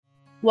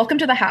Welcome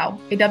to The How,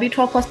 a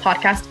W12 Plus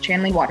podcast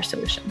channeling water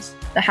solutions.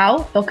 The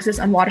How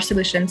focuses on water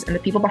solutions and the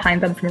people behind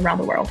them from around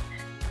the world.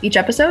 Each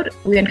episode,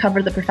 we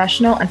uncover the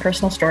professional and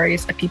personal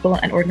stories of people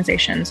and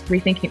organizations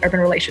rethinking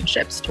urban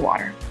relationships to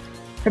water.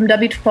 From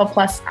W12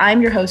 Plus,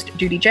 I'm your host,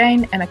 Judy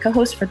Jane, and my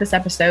co-host for this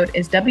episode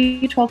is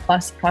W12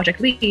 Plus project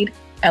lead,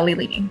 Ellie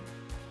Leaney.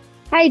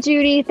 Hi,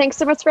 Judy. Thanks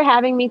so much for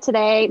having me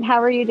today.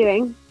 How are you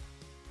doing?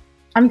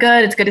 I'm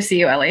good. It's good to see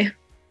you, Ellie.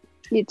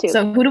 You too.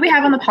 So who do we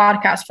have on the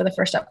podcast for the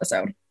first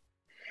episode?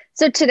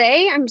 So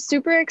today, I'm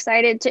super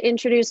excited to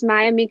introduce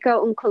Maya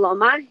Miko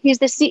Nkoloma. He's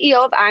the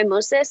CEO of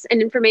iMosis,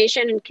 an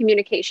information and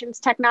communications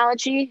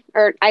technology,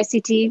 or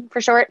ICT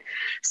for short,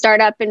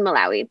 startup in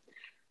Malawi.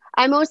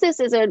 iMosis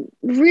is a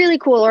really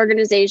cool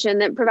organization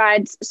that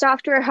provides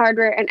software,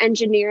 hardware, and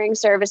engineering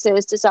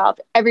services to solve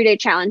everyday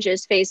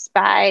challenges faced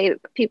by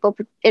people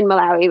in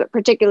Malawi, but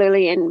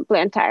particularly in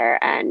Blantyre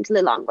and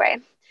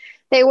Lilongwe.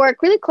 They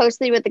work really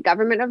closely with the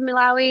government of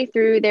Malawi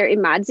through their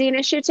Imadzi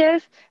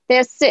initiative.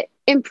 This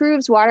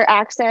improves water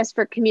access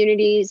for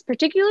communities,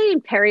 particularly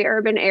in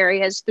peri-urban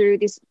areas, through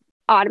this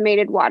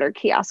automated water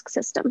kiosk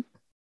system.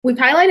 We've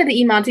highlighted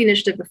the Imadzi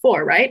initiative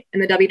before, right?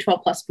 In the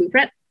W12 Plus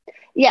blueprint?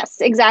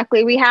 Yes,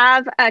 exactly. We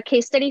have a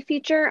case study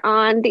feature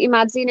on the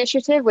Imadzi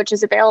initiative, which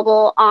is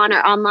available on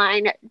our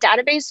online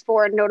database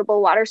for notable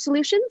water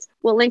solutions.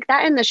 We'll link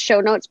that in the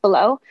show notes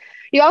below.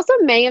 You also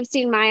may have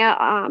seen Maya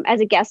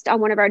as a guest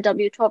on one of our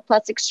W12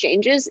 Plus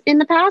exchanges in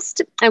the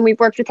past, and we've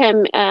worked with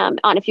him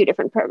on a few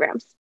different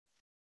programs.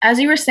 As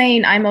you were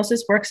saying,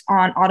 iMosis works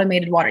on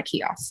automated water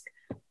kiosks.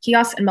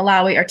 Kiosks in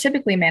Malawi are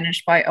typically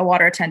managed by a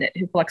water attendant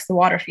who collects the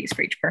water fees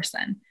for each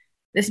person.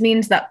 This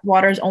means that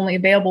water is only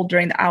available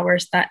during the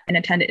hours that an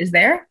attendant is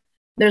there.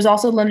 There's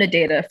also limited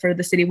data for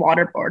the city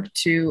water board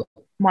to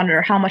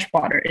monitor how much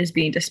water is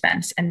being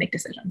dispensed and make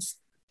decisions.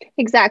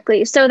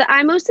 Exactly. So the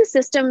iMosis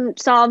system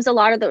solves a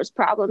lot of those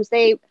problems.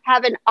 They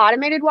have an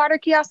automated water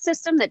kiosk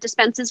system that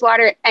dispenses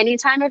water at any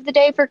time of the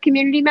day for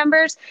community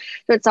members.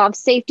 So it solves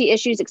safety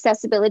issues,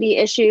 accessibility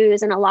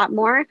issues, and a lot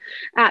more.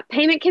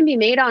 Payment can be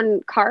made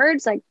on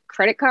cards like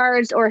credit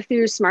cards or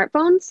through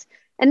smartphones.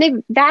 And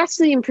they've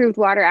vastly improved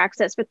water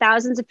access for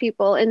thousands of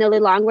people in the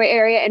Lilongwe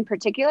area in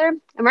particular.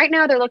 And right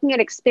now they're looking at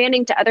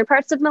expanding to other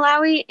parts of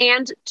Malawi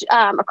and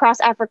across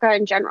Africa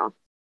in general.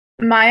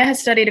 Maya has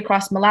studied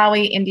across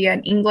Malawi, India,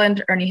 and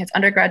England, earning his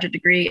undergraduate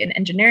degree in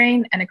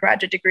engineering and a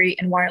graduate degree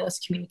in wireless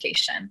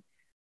communication.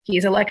 He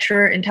is a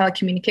lecturer in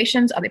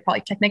telecommunications at the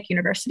Polytechnic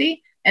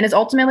University and is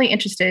ultimately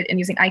interested in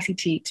using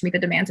ICT to meet the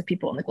demands of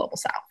people in the global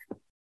south.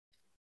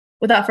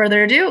 Without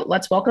further ado,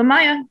 let's welcome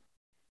Maya.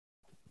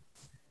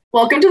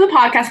 Welcome to the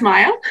podcast,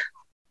 Maya.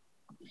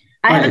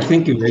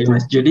 Thank you very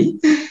much, Judy.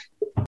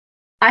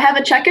 I have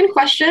a check-in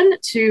question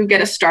to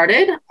get us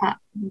started.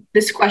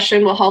 This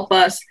question will help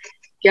us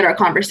get our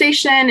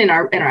conversation in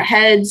our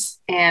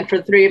heads, and for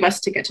the three of us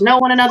to get to know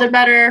one another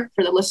better,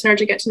 for the listener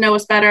to get to know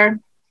us better.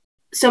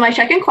 So my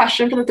check-in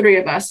question for the three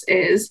of us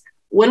is,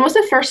 when was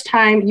the first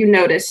time you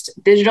noticed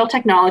digital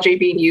technology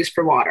being used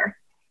for water?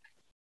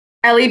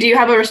 Ellie, do you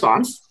have a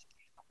response?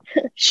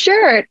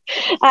 Sure.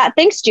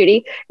 Thanks,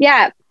 Judy.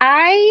 Yeah,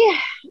 I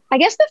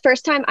guess the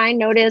first time I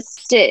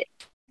noticed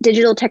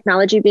digital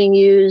technology being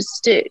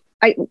used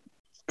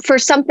for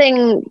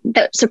something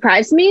that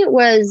surprised me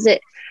was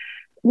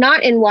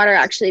not in water,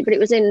 actually, but it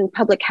was in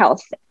public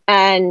health,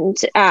 and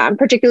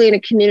particularly in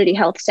a community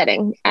health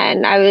setting.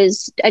 And I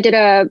did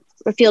a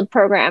field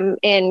program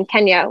in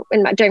Kenya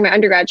during my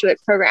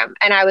undergraduate program,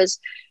 and I was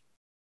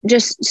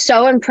just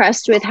so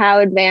impressed with how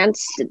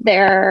advanced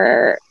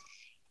their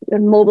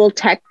mobile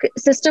tech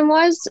system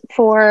was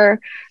for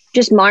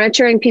just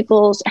monitoring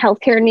people's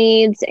healthcare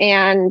needs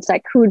and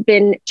like who'd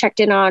been checked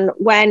in on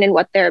when and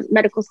what their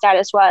medical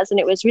status was. And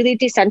it was really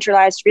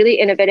decentralized, really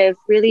innovative,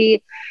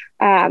 really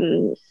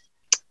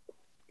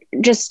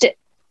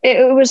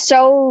it was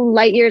so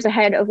light years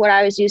ahead of what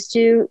I was used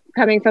to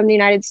coming from the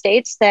United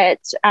States that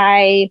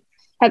I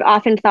have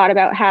often thought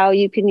about how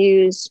you can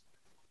use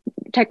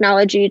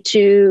technology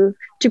to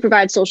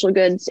provide social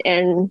goods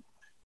in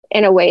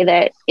a way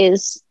that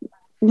is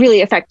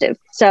really effective.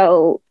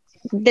 So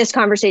this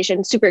conversation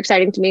is super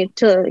exciting to me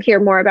to hear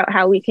more about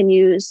how we can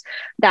use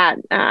that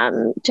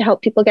to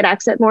help people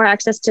get more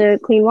access to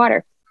clean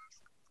water.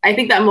 I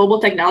think that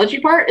mobile technology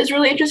part is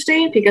really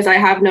interesting because I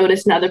have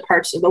noticed in other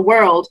parts of the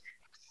world,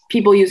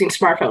 people using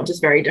smartphones is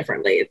very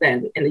differently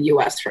than in the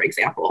US, for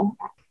example.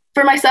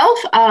 For myself,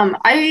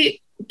 I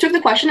took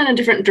the question in a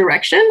different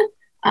direction.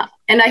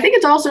 And I think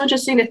it's also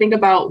interesting to think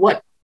about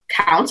what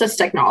counts as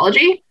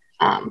technology.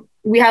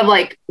 We have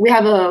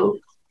a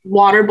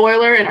water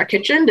boiler in our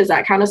kitchen. Does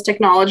that count as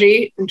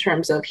technology in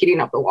terms of heating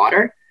up the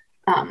water?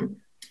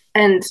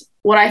 And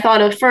what I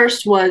thought of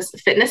first was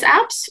fitness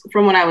apps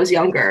from when I was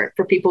younger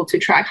for people to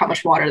track how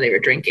much water they were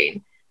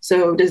drinking.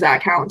 So does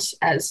that count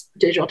as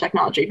digital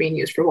technology being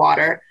used for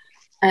water?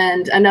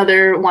 And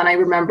another one I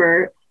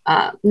remember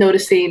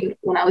noticing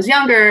when I was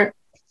younger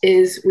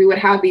is we would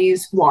have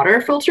these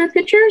water filter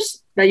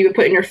pitchers that you would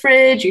put in your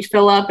fridge, you'd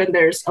fill up and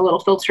there's a little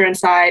filter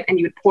inside and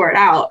you would pour it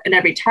out. And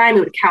every time it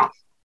would count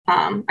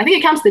I think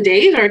it counts the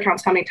days or it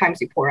counts how many times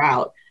you pour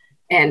out.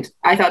 And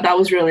I thought that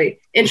was really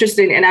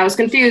interesting. And I was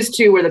confused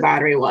too where the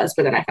battery was,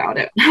 but then I found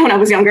it when I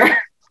was younger.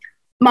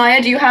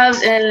 Maya, do you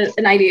have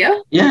an idea?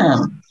 Yeah.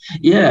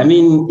 I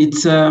mean,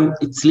 it's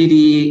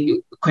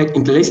really quite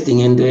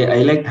interesting, and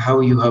I like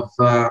how you have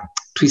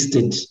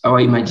twisted our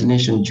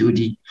imagination,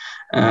 Judy,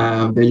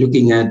 by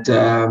looking at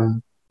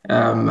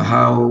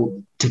how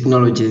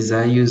technologies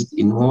are used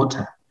in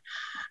water.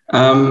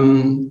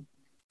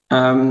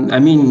 I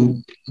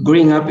mean,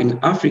 growing up in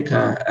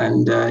Africa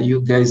and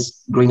you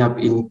guys growing up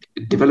in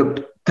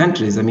developed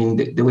countries, I mean,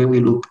 the way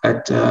we look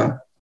at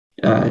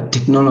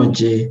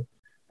technology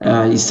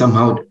is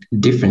somehow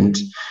different.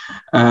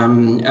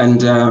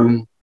 In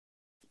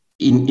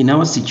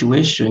our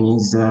situation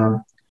is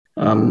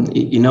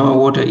in our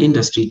water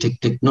industry,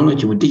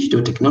 technology or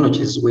digital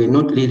technologies were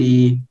not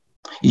really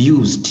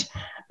used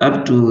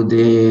up to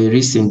the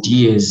recent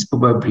years,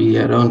 probably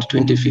around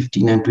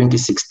 2015 and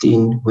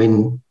 2016,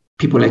 when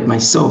people like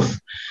myself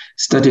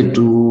started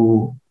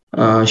to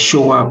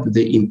show up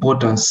the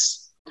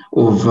importance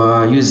of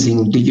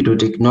using digital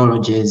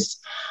technologies.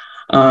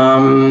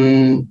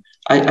 I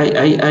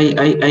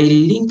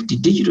linked the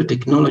digital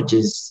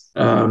technologies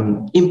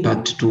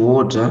impact to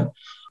water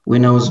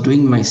when I was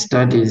doing my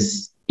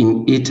studies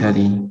in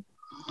Italy.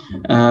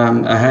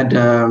 I had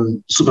a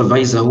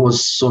supervisor who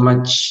was so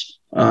much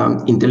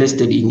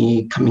interested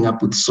in coming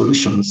up with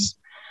solutions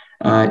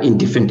in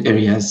different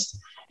areas.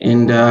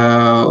 And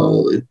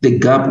the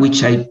gap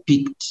which I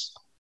picked,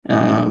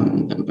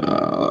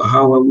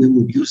 how we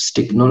would use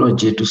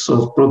technology to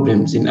solve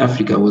problems in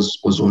Africa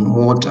was on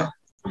water.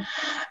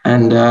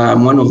 And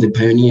I'm one of the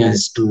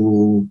pioneers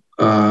to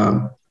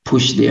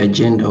push the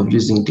agenda of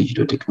using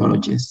digital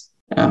technologies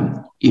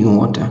in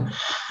water.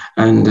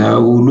 And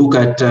we'll look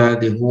at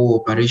the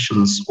whole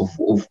operations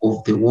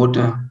of the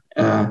water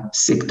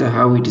sector,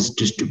 how it is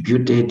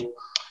distributed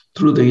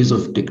through the use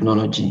of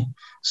technology.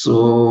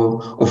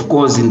 So, of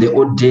course, in the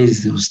old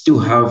days, they will still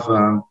have,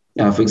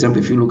 for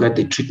example, if you look at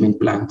the treatment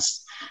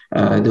plants,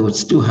 they would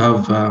still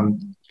have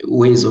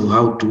ways of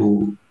how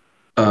to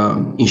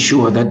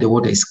ensure that the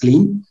water is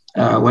clean,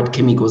 what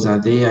chemicals are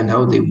there, and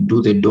how they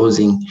do the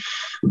dosing.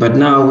 But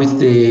now with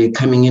the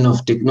coming in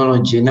of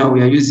technology, now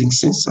we are using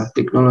sensor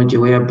technology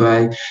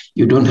whereby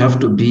you don't have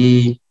to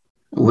be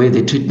where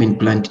the treatment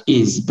plant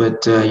is,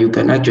 but you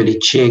can actually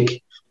check,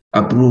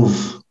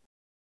 approve,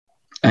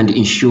 and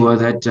ensure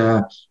that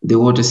the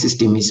water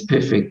system is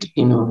perfect,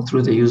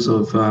 through the use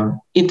of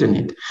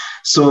internet.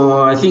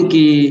 So I think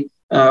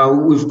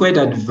we've quite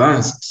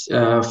advanced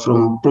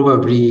from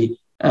probably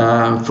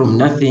from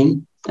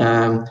nothing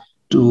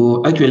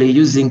to actually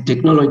using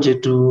technology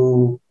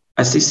to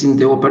assist in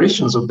the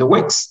operations of the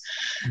works.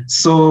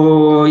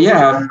 So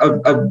yeah,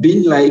 I've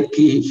been like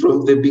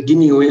from the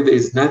beginning where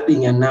there's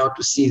nothing and now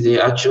to see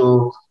the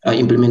actual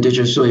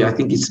implementation. So yeah, I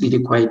think it's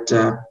really quite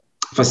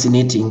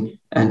fascinating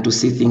and to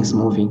see things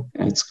moving.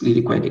 It's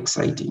really quite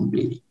exciting,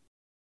 really.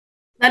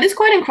 That is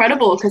quite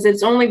incredible because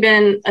it's only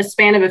been a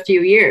span of a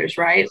few years,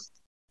 right?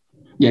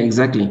 Yeah,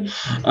 exactly.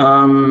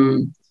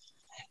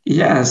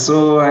 Yeah,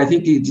 so I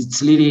think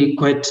it's really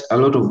quite a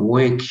lot of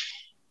work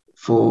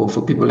for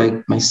people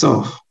like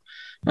myself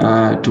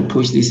to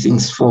push these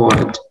things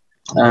forward.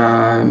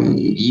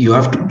 You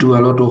have to do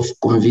a lot of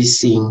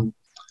convincing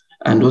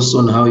and also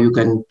on how you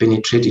can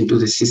penetrate into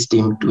the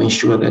system to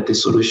ensure that the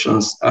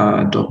solutions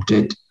are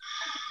adopted.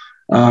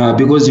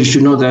 Because you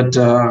should know that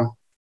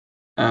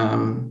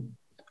I'm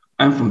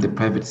from the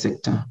private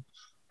sector,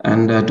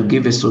 and to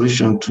give a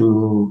solution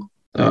to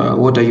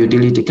water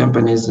utility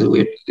companies,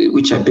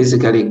 which are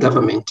basically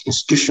government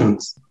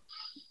institutions,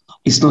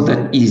 it's not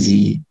that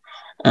easy.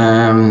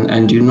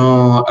 And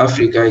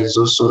Africa is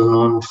also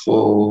known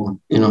for,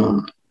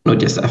 not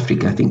just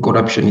Africa. I think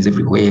corruption is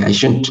everywhere. I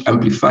shouldn't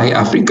amplify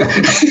Africa.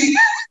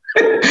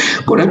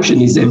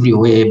 Corruption is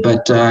everywhere.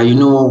 But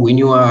when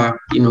you are,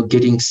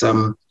 getting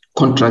some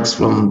contracts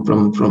from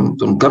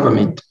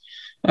government,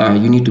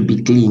 you need to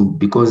be clean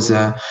because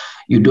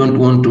you don't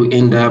want to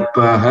end up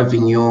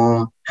having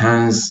your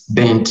hands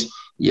bent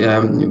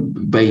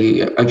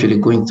by actually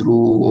going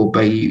through or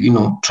by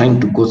trying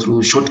to go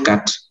through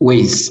shortcut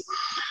ways.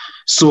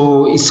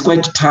 So it's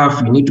quite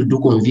tough. You need to do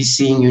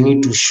convincing. You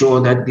need to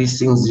show that these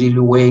things really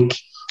work.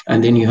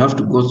 And then you have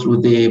to go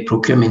through the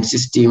procurement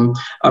system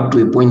up to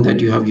a point that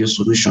you have your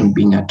solution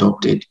being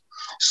adopted.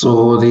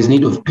 So there's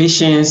need of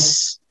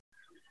patience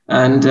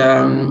and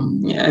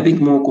I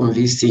think more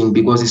convincing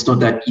because it's not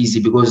that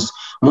easy because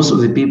most of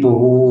the people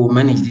who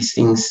manage these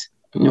things,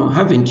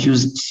 haven't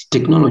used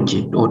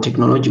technology or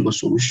technological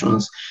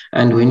solutions.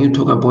 And when you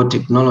talk about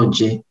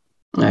technology,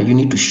 you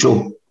need to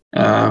show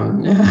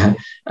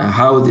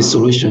how the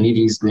solution it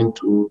is going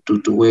to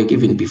work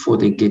even before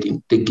they give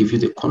you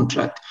the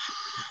contract.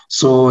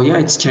 So yeah,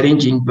 it's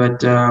challenging,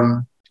 but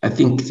I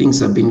think things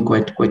have been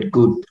quite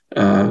good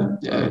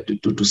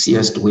to see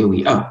us to where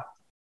we are.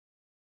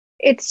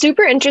 It's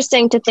super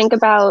interesting to think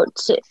about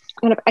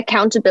kind of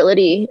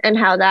accountability and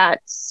how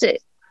that's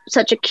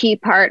such a key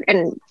part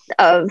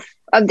of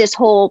this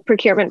whole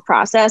procurement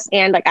process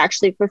and like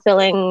actually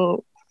fulfilling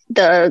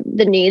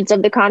the needs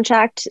of the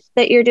contract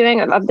that you're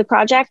doing, of the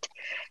project.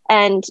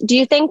 And do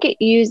you think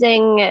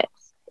using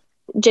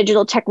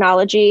digital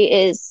technology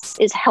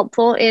is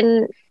helpful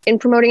in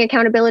promoting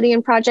accountability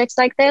in projects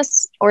like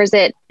this, or is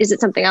it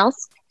something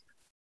else?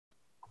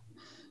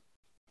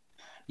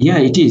 Yeah,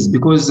 it is,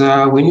 because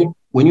when you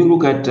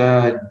look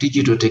at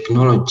digital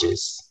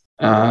technologies,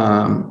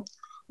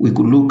 we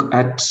could look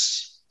at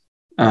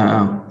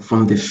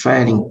from the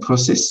filing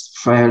process,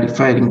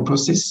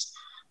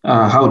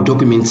 how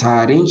documents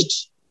are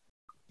arranged.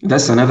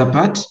 That's another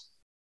part.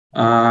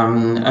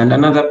 And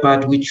another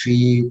part which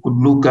we could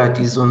look at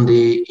is on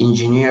the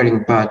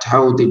engineering part,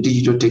 how the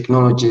digital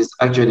technologies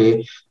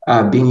actually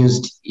are being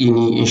used in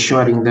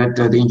ensuring that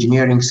the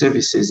engineering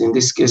services, in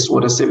this case,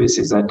 water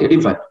services, are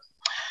delivered.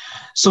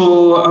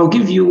 So I'll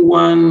give you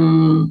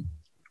one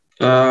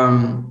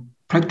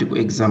practical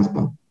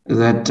example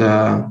that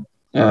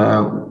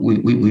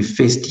we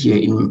faced here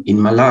in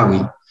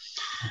Malawi.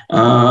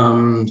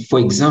 For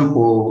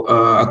example,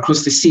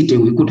 across the city,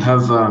 we could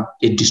have a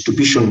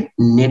distribution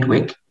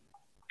network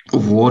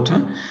of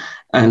water,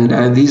 and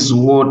this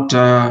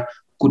water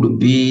could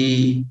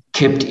be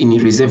kept in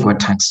reservoir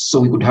tanks. So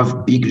we could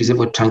have big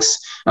reservoir tanks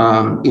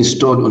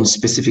installed on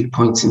specific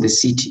points in the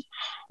city,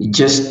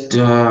 just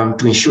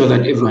to ensure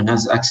that everyone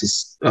has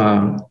access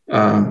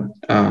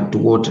to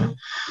water.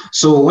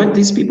 So what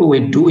these people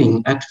were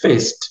doing at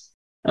first,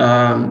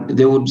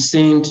 they would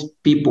send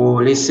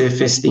people, let's say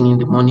first thing in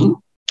the morning,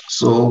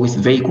 so with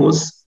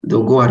vehicles,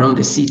 they'll go around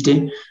the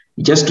city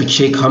just to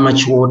check how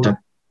much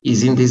water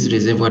is in these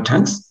reservoir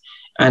tanks.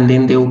 And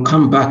then they will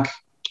come back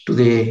to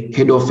the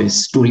head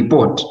office to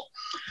report.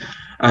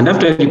 And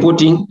after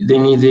reporting,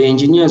 then the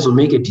engineers will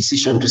make a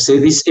decision to say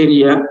this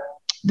area,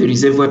 the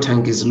reservoir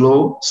tank is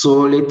low,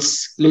 so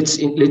let's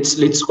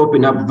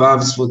open up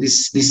valves for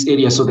this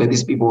area so that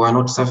these people are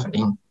not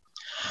suffering.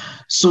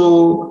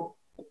 So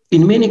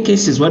in many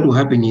cases, what will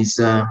happen is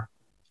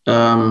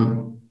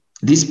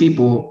these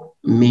people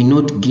may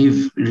not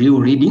give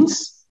real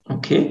readings.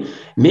 Okay,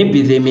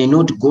 maybe they may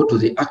not go to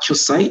the actual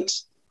site.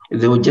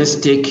 They will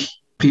just take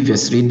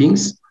previous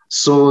readings.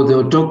 So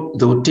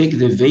they'll take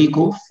the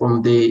vehicle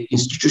from the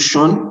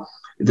institution,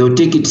 they'll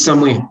take it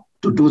somewhere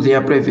to do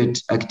their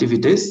private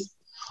activities,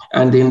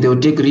 and then they'll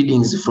take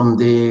readings from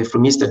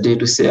yesterday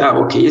to say,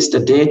 okay,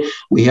 yesterday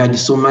we had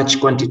so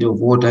much quantity of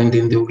water, and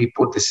then they'll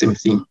report the same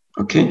thing.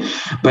 Okay,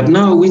 but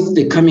now with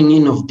the coming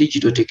in of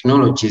digital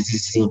technologies, you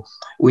see,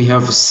 we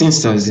have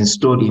sensors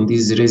installed in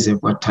these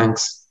reservoir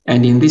tanks,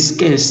 and in this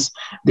case,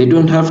 they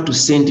don't have to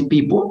send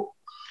people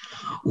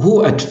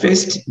who at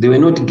first they were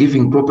not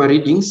giving proper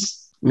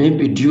readings,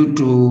 maybe due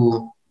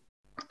to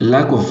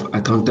lack of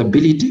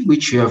accountability,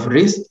 which you have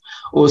raised,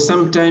 or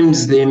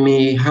sometimes they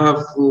may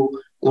have,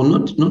 or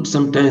not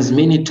sometimes,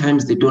 many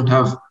times they don't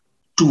have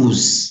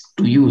tools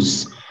to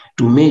use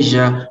to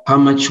measure how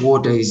much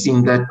water is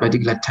in that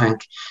particular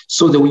tank.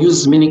 So they will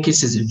use many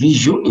cases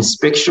visual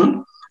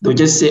inspection. They'll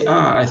just say,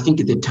 I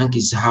think the tank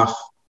is half,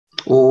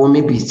 or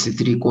maybe it's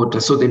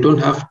 3/4. So they don't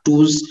have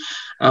tools.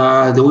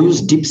 They will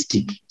use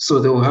dipstick. So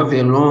they will have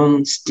a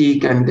long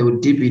stick and they will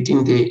dip it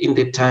in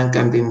the tank,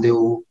 and then they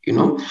will,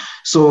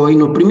 so,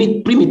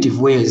 primitive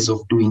ways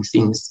of doing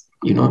things,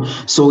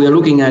 So we are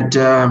looking at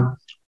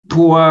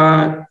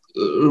poor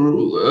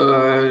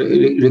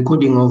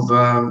recording of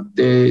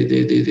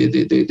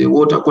the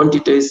water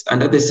quantities,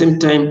 and at the same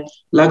time,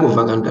 lack of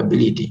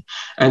accountability.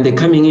 And the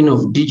coming in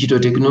of digital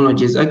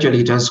technologies,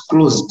 actually, it has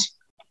closed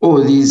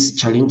all these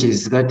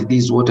challenges that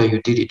these water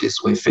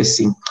utilities were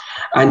facing.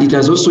 And it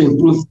has also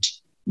improved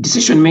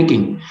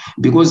decision-making,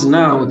 because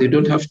now they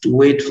don't have to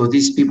wait for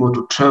these people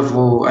to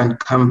travel and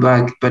come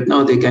back, but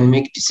now they can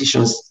make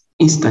decisions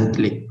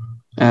instantly,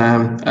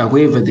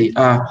 wherever they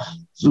are,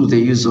 through the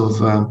use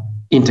of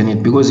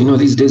internet. Because,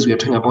 these days we are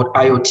talking about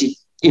IoT,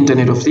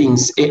 Internet of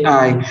Things,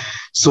 AI.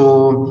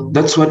 So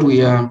that's what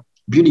we are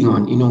building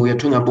on. We are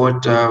talking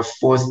about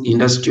fourth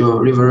industrial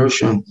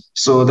revolution.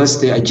 So that's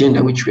the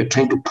agenda which we are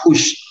trying to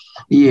push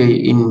here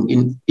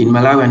in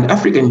Malawi and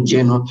Africa in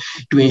general,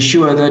 to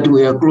ensure that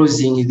we are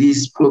closing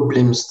these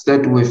problems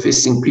that we were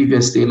facing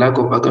previously, lack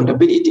of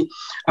accountability,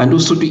 and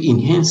also to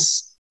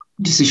enhance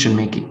decision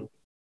making.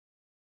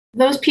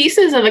 Those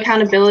pieces of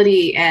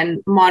accountability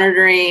and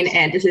monitoring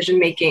and decision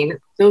making,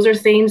 those are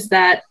things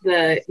that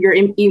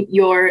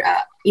your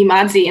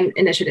Imadzi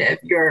initiative,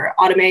 your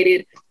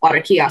automated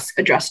water kiosk,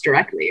 address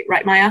directly,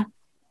 right, Maya?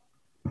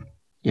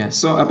 Yeah.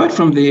 So apart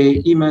from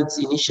the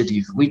Imadzi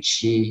initiative,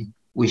 which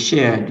we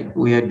shared,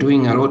 we are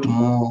doing a lot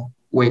more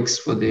works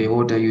for the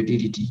water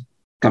utility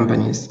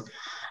companies.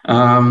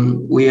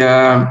 We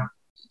are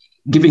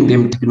giving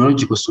them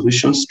technological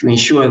solutions to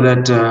ensure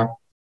that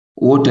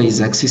water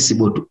is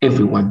accessible to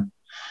everyone.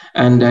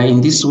 And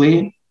in this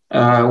way,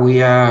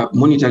 we are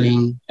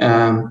monitoring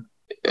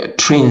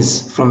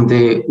trends from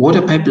the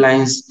water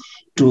pipelines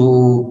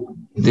to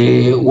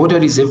the water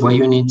reservoir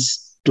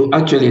units to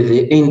actually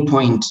the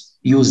endpoint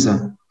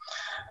user.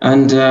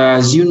 And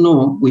as you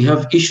know, we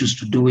have issues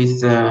to do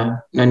with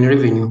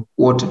non-revenue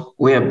water,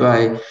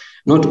 whereby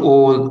not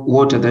all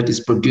water that is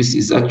produced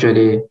is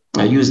actually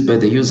used by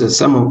the user.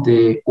 Some of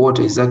the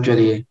water is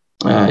actually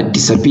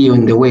disappear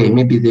on the way.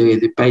 Maybe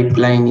the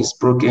pipeline is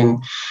broken,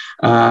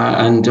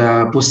 and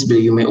possibly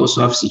you may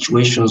also have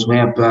situations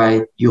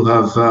whereby you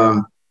have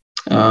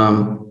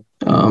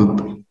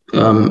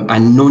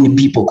unknown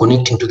people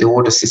connecting to the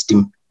water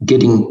system,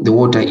 getting the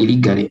water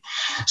illegally.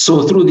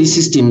 So through these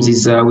systems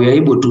we are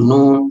able to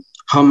know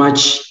how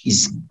much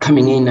is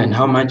coming in and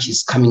how much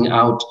is coming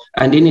out,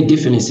 and any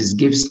differences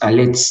gives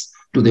alerts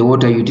to the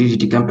water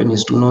utility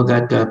companies to know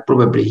that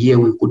probably here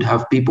we could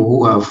have people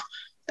who have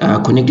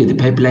connected the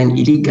pipeline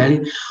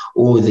illegally,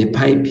 or the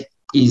pipe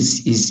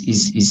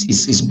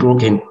is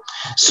broken.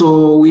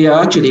 So we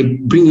are actually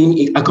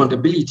bringing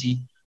accountability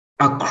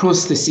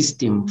across the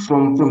system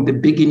from the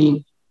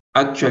beginning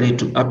actually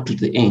to up to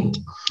the end.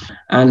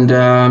 And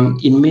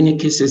in many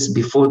cases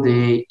before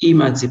the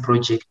emergency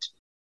project,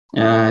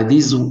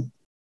 these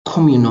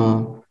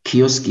communal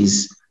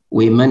kiosks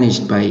were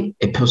managed by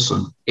a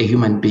person, a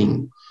human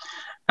being.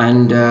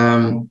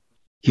 And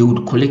he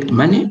would collect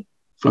money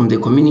from the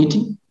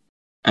community,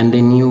 and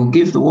then you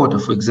give the water.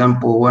 For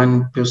example,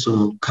 one person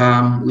would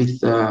come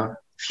with a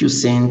few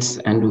cents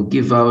and will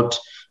give out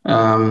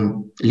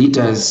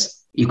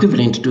liters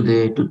equivalent to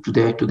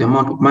the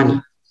amount of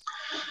money.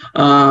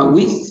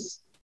 With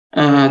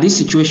this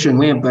situation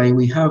whereby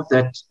we have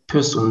that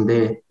person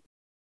there,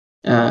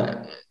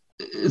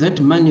 that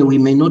money we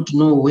may not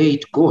know where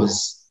it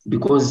goes,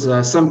 because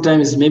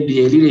sometimes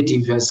maybe a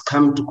relative has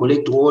come to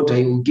collect water,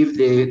 he will give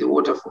the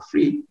water for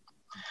free.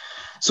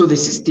 So the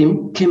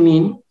system came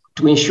in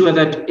to ensure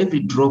that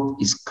every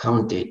drop is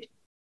counted.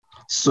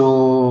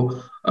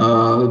 So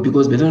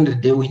because by the end of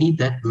the day, we need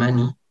that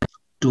money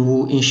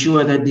to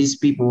ensure that these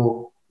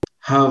people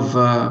have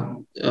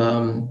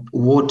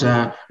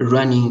water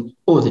running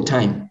all the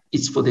time.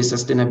 It's for the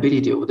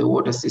sustainability of the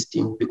water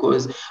system,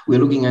 because we're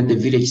looking at the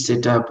village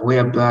setup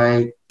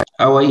whereby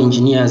our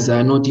engineers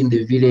are not in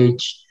the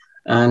village,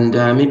 and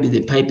maybe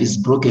the pipe is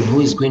broken. Who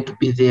is going to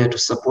be there to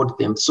support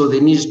them? So there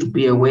needs to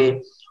be a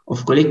way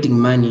of collecting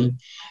money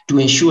to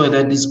ensure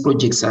that these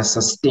projects are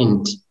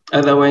sustained.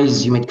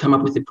 Otherwise, you might come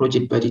up with a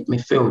project, but it may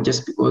fail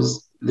just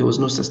because there was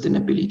no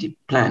sustainability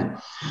plan.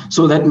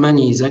 So that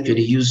money is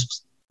actually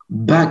used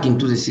back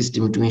into the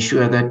system to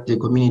ensure that the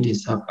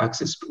communities have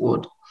access to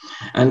water.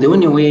 And the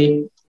only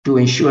way to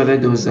ensure that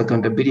there was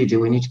accountability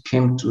when it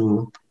came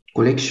to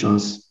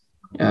collections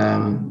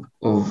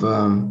of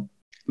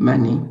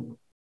money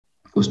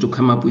was to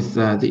come up with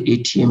the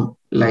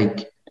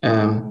ATM-like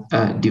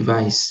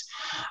device,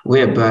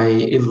 whereby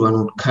everyone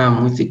would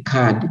come with a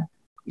card.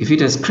 If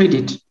it has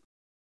credit,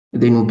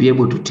 then we'll be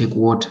able to take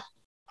water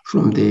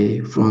from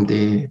the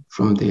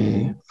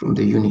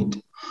unit.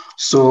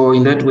 So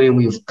in that way,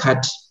 we've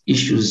cut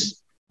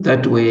issues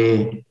that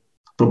were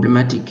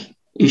problematic,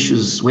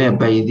 issues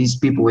whereby these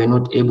people were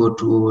not able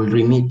to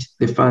remit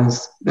the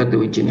funds that they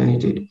were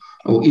generated,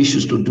 or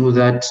issues to do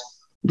that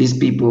these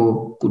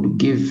people could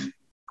give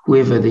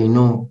whoever they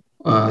know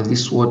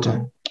this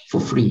water for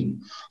free.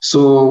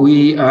 So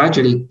we are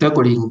actually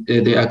tackling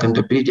the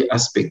accountability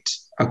aspect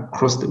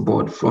across the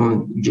board,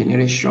 from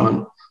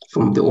generation,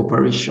 from the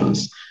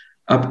operations,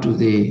 up to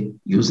the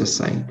user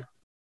side.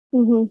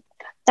 Mm-hmm.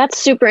 That's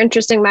super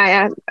interesting,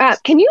 Maya.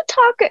 Can you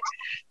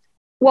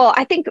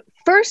I think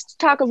first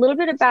talk a little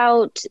bit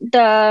about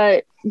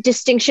the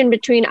distinction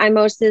between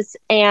IMOSIS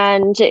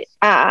and the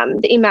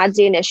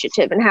IMADZI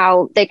initiative and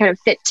how they kind of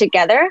fit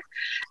together,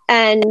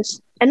 and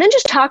then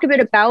just talk a bit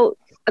about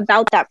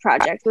that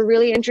project. We're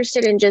really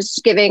interested in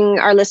just giving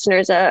our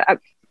listeners a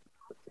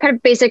kind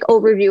of basic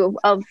overview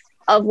of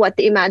what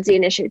the IMADZI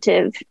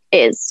initiative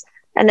is.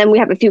 And then we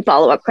have a few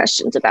follow-up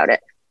questions about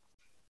it.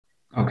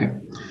 Okay.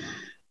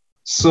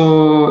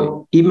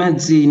 So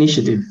IMADZI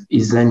initiative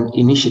is an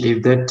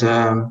initiative that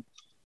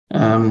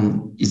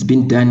is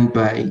being done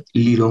by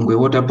Lilongwe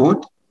Water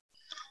Board.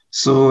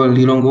 So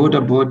Lilongwe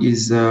Water Board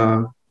is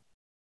a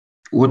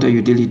water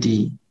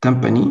utility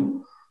company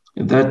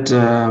that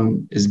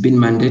has been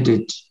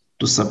mandated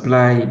to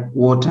supply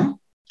water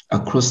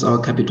across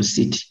our capital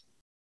city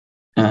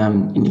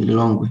in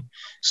Lilongwe.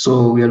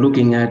 So we are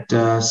looking at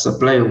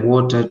supply of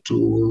water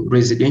to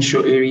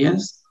residential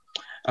areas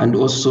and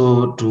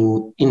also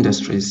to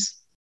industries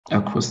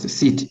across the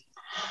city.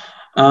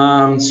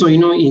 So,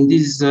 in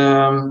these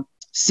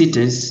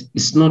cities,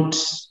 it's not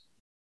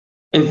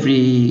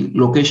every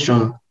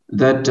location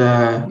that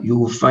you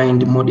will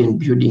find modern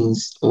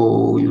buildings,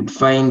 or you'd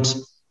find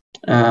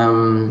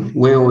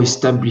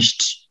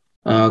well-established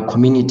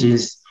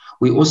communities.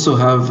 We also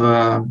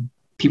have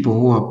people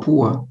who are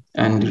poor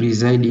and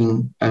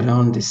residing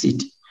around the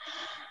city.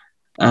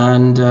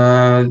 And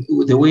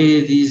the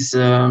way these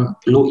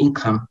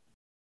low-income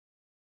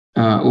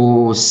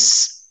or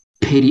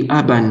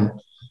peri-urban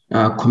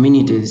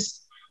communities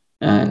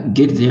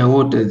get their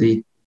water,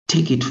 they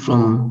take it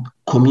from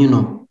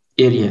communal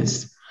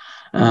areas,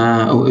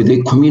 or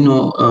the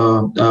communal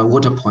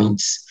water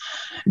points,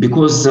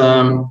 because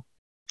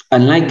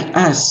unlike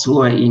us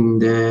who are in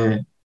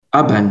the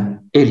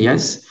urban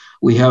areas,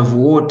 we have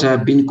water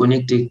being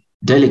connected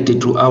directly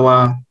to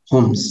our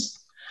homes.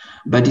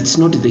 But it's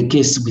not the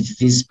case with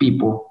these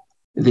people.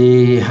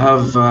 They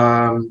have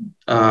a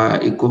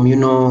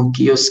communal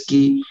kiosk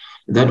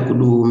that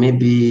could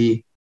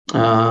maybe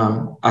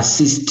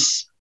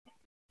assist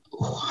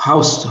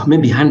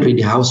maybe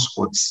 100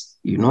 households,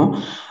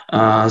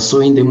 so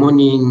in the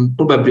morning,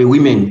 probably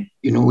women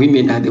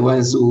are the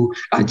ones who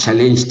are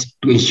challenged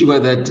to ensure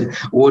that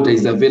water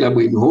is available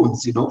in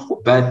homes,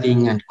 for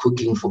bathing and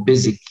cooking, for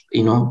basic,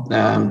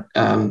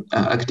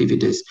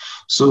 activities.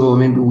 So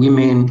maybe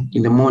women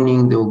in the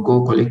morning, they'll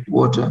go collect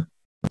water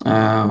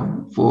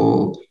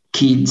for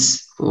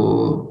kids,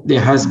 for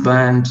their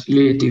husband,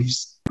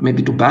 relatives,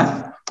 maybe to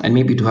bath and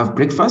maybe to have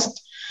breakfast.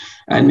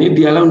 And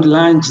maybe around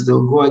lunch,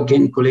 they'll go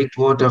again, collect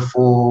water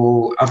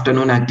for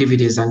afternoon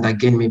activities, and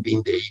again, maybe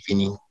in the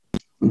evening.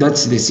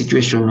 That's the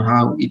situation,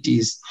 how it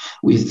is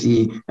with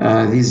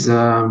these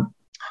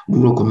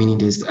rural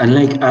communities.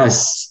 Unlike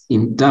us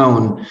in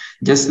town,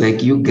 just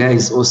like you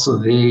guys also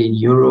there in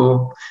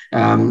Europe,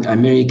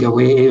 America,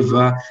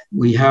 wherever,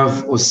 we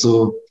have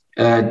also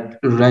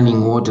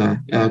running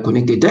water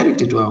connected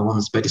directly to our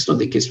homes, but it's not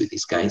the case with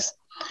these guys.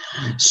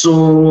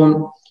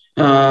 So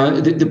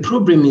the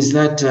problem is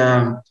that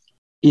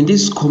in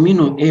these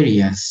communal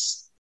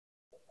areas,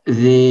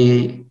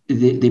 the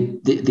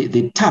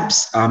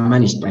taps are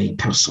managed by a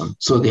person.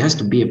 So there has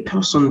to be a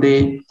person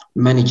there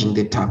managing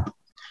the tap.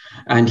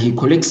 And he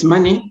collects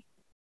money,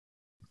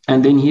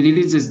 and then he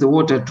releases the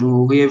water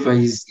to whoever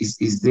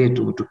is there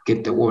to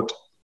get the water.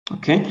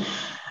 Okay?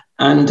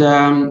 And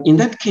in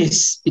that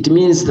case, it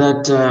means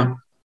that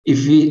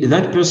if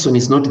that person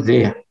is not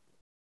there,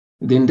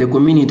 then the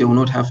community will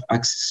not have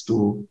access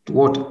to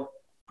water.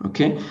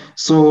 Okay,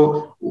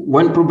 so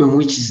one problem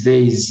which is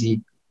there is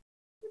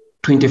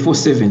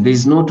 24/7. There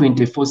is no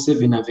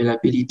 24/7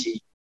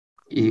 availability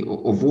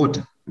of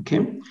water.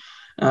 Okay,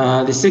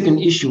 the second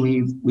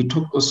issue we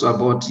talked also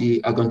about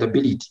the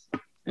accountability.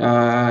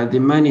 The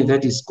money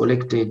that is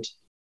collected,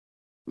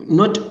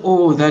 not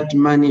all that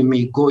money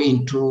may go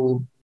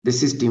into the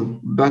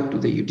system back to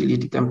the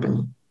utility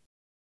company.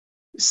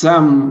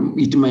 Some,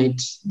 it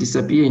might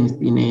disappear in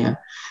thin air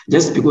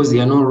just because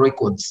there are no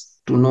records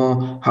to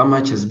know how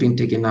much has been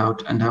taken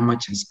out and how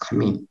much has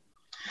come in.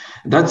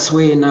 That's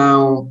where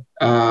now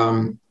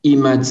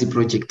eMADSI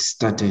project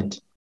started.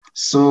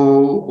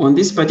 So on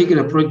this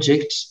particular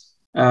project,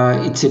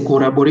 it's a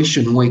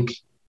collaboration work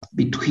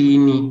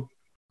between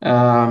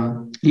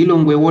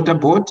Lilongwe Water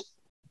Board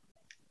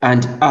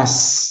and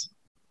us,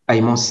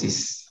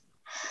 IMOSIS.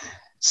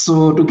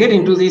 So to get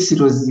into this, it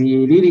was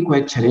really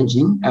quite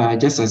challenging,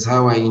 just as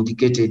how I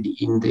indicated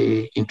in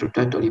the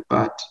introductory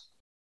part,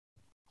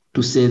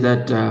 to say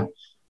that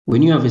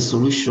when you have a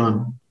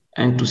solution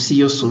and to see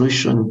your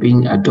solution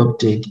being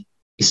adopted,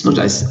 it's not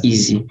as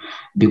easy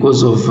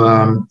because of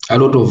a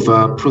lot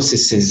of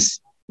processes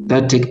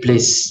that take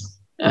place,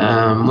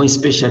 more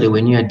especially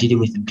when you are dealing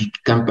with big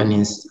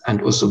companies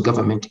and also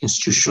government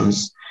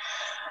institutions.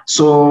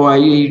 So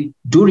I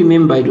do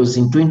remember it was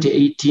in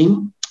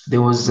 2018,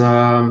 there was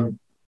an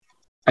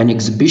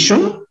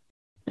exhibition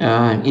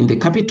in the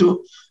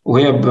capital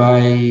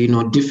whereby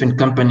different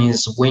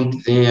companies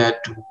went there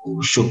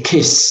to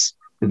showcase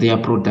their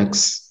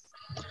products.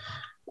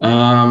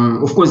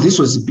 Of course, this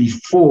was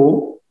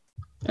before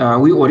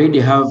we already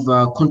have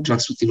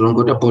contracts with the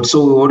Lilongwe Board,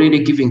 so we're already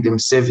giving them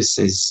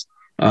services,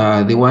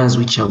 the ones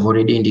which have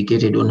already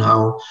indicated on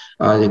how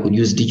they could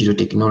use digital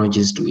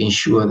technologies to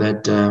ensure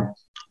that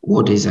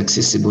water is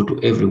accessible to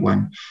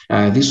everyone.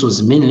 This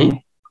was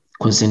mainly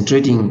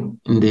concentrating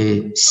in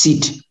the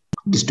seat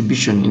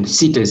distribution in the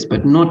cities,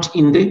 but not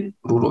in the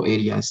rural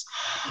areas.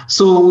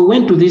 So we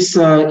went to this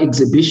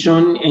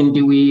exhibition and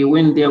we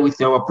went there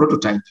with our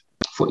prototype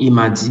for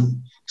eMADSI.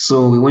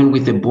 So we went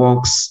with a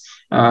box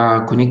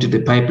connected to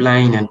the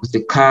pipeline and with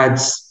the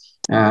cards,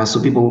 so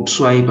people would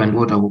swipe and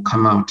water would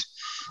come out.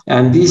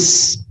 And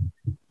this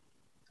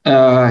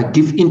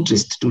give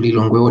interest to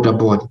Lilongwe Water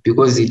Board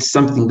because it's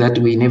something that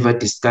we never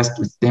discussed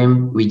with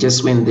them. We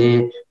just went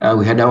there.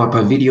 We had our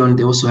pavilion.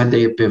 They also had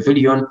their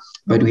pavilion,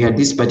 but we had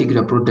this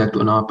particular product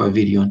on our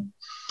pavilion.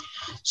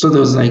 So they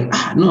was like,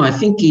 no, I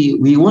think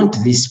we want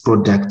this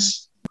product.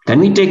 Can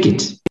we take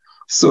it?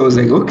 So I was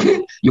like,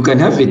 okay, you can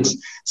have it.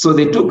 So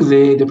they took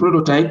the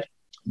prototype,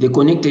 they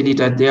connected it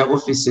at their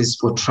offices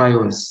for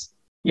trials.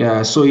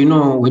 Yeah, so,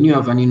 when you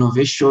have an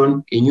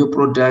innovation, a new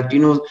product,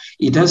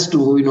 it has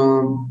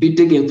to, be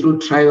taken through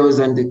trials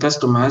and the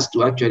customer has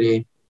to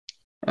actually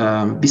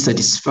be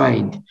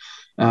satisfied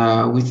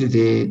with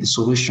the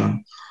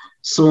solution.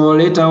 So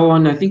later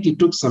on, I think it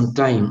took some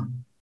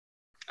time,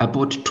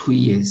 about 2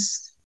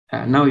 years.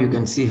 Now you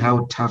can see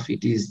how tough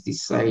it is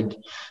this side.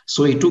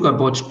 So it took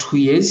about 2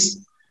 years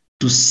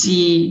to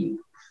see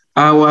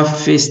our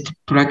first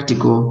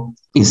practical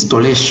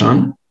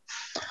installation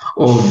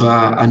of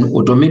an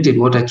automated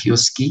water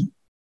kiosk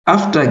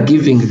after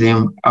giving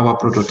them our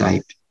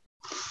prototype.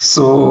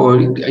 So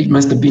it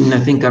must have been, I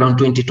think, around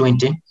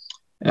 2020.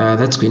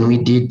 That's when we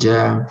did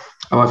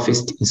our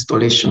first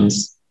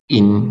installations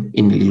in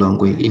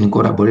Lilongwe in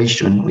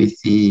collaboration with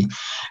the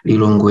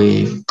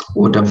Lilongwe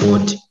Water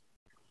Board.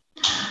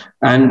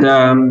 And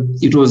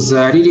it was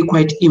really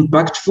quite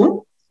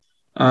impactful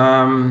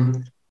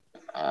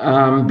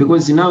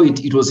because now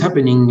it was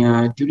happening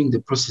during the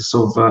process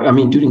of,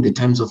 during the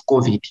times of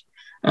COVID.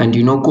 And,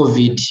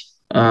 COVID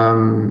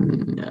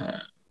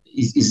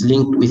is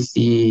linked with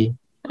the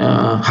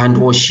hand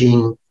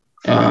washing,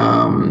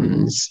 how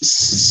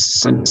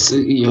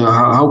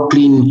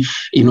clean,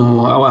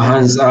 our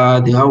hands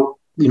are, how,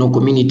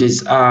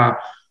 communities are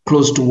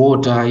close to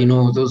water,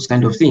 those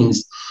kind of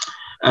things.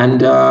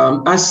 And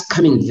us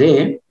coming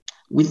there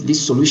with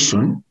this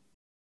solution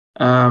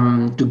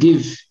to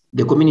give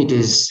the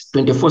communities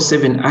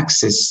 24/7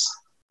 access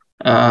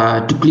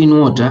to clean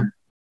water,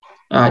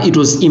 it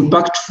was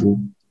impactful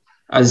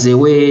as a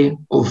way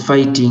of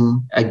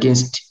fighting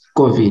against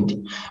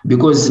COVID,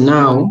 because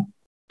now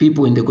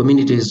people in the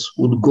communities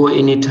would go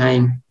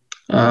anytime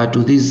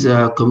to these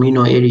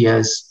communal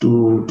areas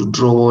to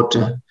draw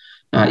water,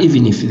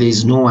 even if there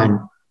is no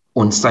one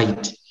on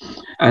site.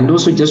 And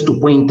also just to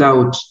point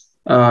out,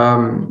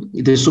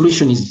 the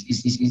solution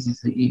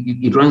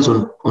it runs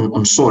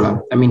on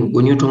solar. I mean,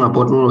 when you're talking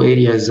about rural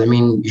areas,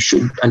 you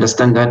should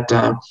understand that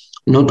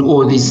not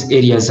all these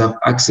areas have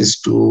access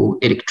to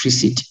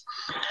electricity.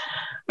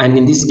 And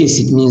in this case,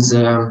 it means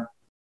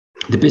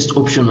the best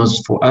option was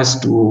for us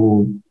to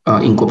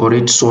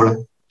incorporate solar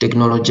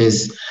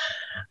technologies.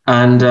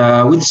 And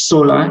with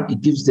solar,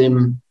 it gives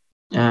them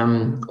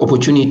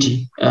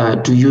opportunity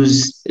to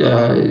use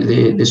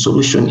the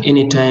solution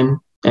anytime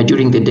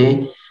during the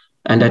day,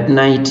 and at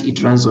night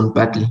it runs on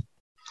battery.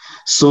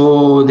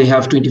 So they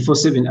have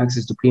 24/7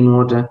 access to clean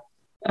water,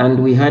 and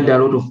we had a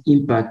lot of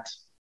impact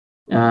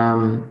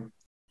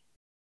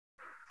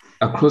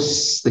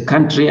across the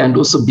country and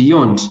also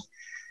beyond.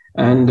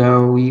 And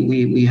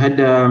we had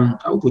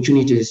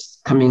opportunities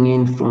coming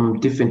in from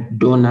different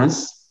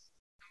donors.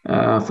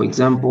 For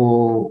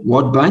example,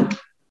 World Bank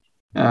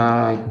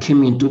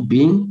came into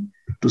being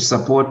to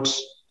support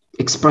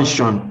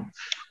expansion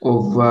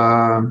of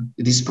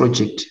this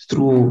project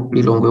through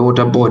Lilongwe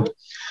Water Board.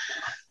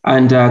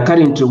 And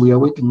currently we are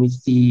working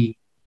with the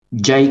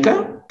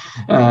JICA,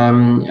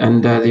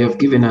 and they have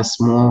given us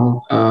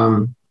more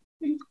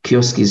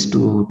kiosks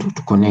to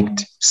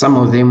connect. Some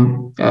of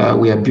them,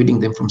 we are building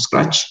them from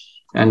scratch,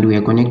 and we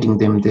are connecting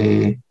them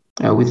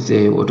with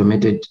the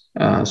automated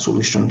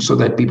solution so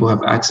that people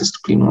have access to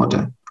clean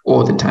water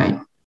all the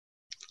time.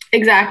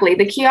 Exactly.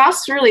 The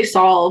kiosks really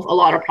solve a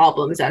lot of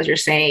problems, as you're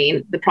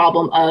saying. The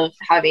problem of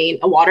having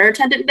a water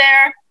attendant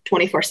there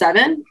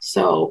 24/7.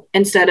 So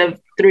instead of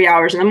 3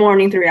 hours in the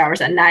morning, 3 hours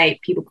at night,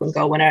 people can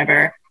go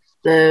whenever.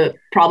 The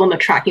problem of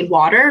tracking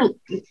water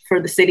for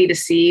the city to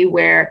see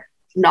where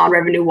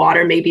non-revenue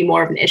water may be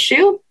more of an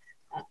issue.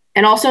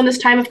 And also in this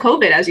time of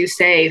COVID, as you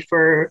say,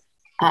 for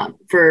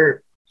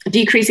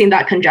decreasing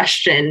that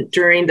congestion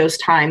during those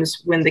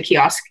times when the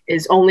kiosk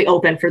is only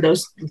open for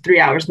those 3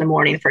 hours in the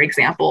morning, for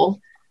example.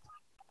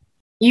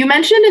 You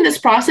mentioned in this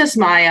process,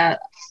 Maya,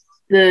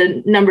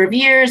 the number of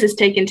years it's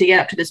taken to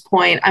get up to this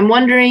point. I'm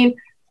wondering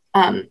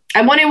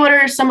what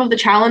are some of the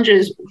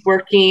challenges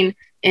working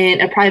in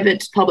a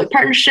private-public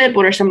partnership?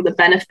 What are some of the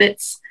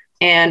benefits,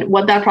 and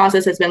what that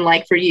process has been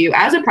like for you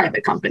as a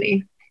private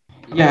company?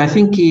 Yeah, I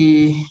think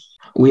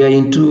we are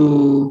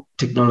into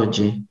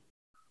technology,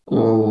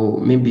 or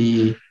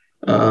maybe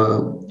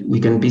we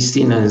can be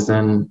seen as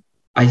an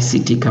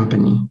ICT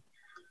company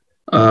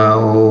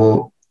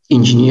or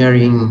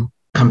engineering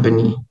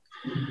company,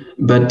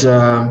 but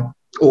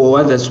or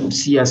others would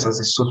see us as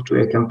a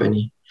software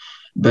company.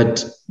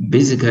 But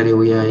basically,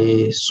 we are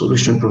a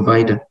solution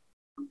provider.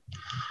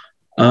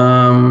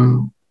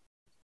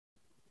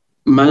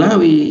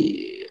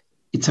 Malawi,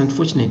 it's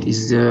unfortunate,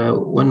 is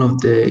one of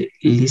the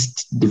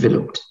least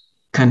developed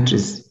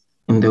countries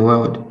in the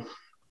world.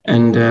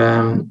 And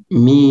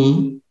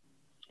me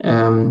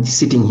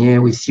sitting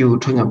here with you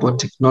talking about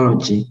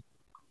technology,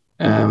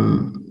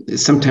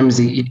 sometimes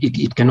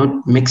it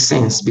cannot make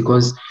sense,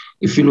 because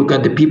if you look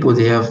at the people,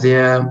 they have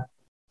their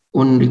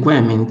own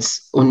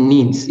requirements, own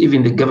needs.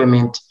 Even the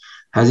government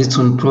has its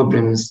own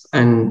problems.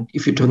 And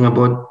if you're talking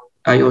about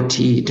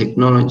IoT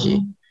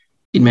technology,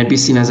 it might be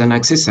seen as an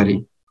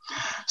accessory.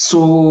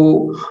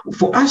 So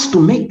for us to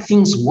make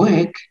things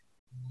work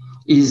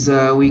is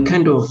we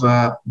kind of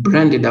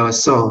branded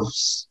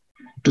ourselves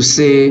to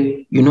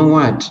say, you know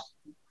what,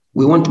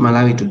 we want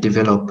Malawi to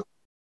develop.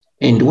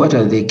 And what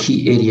are the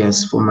key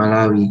areas for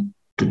Malawi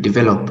to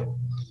develop?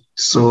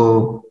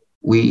 So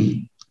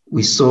we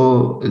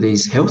saw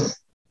there's health,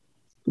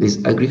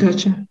 there's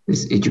agriculture,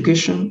 there's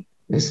education,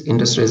 there's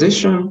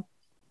industrialization,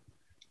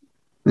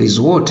 there's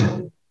water.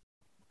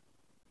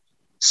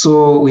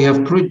 So we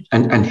have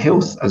and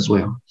health as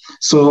well.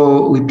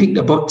 So we picked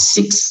about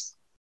 6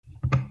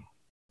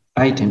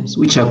 items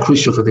which are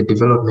crucial for the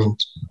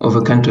development of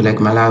a country like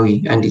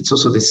Malawi, and it's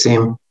also the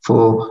same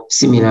for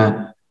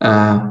similar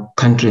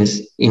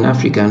countries in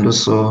Africa and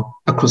also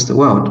across the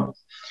world.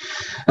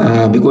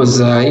 Because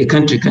a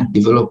country can't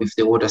develop if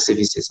the water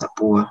services are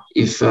poor,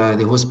 if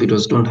the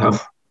hospitals don't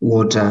have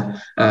water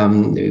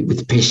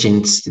with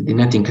patients.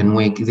 Nothing can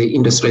work. The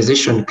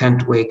industrialization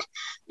can't work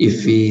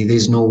if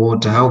there's no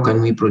water. How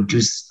can we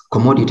produce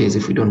commodities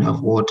if we don't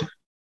have water?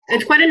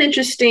 It's quite an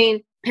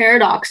interesting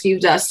paradox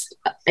you've just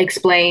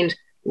explained,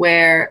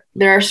 where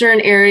there are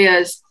certain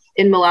areas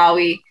in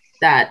Malawi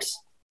that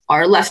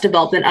are less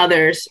developed than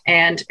others.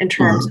 And in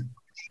terms of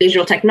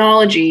digital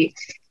technology,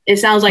 it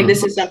sounds like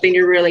this is something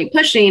you're really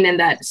pushing and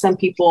that some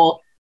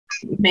people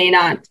may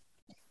not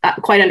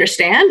quite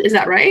understand. Is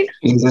that right?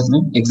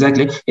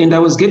 Exactly. And I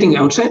was giving you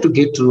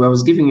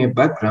a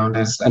background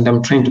and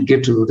I'm trying to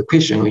get to the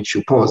question which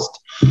you posed.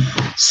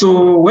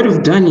 So what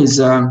we've done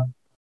is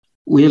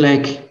we're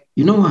like,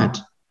 you know what?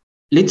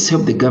 Let's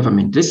help the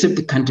government. Let's help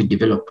the country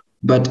develop.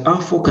 But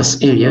our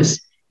focus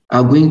areas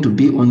are going to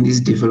be on these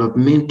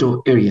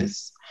developmental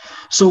areas.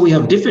 So we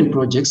have different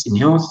projects in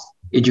health,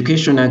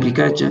 education,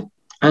 agriculture,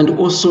 and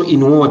also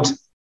in water.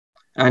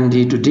 And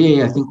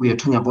today, I think we are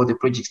talking about the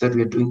projects that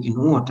we are doing in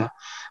water.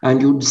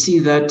 And you'd see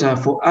that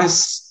for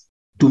us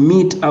to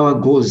meet our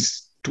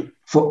goals,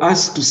 for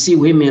us to see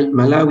where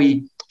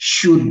Malawi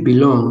should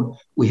belong,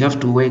 we have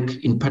to work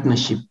in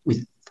partnership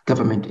with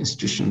government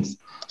institutions.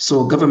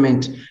 So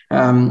government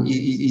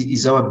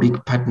is our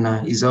big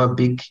partner, is our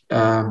big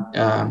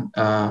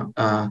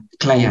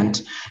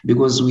client,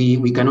 because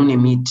we can only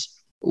meet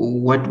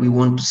what we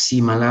want to see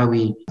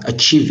Malawi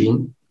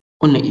achieving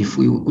only if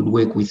we would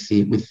work with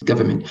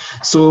government.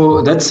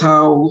 So that's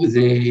how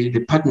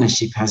the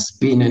partnership has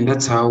been, and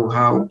that's how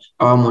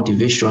our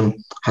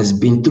motivation has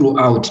been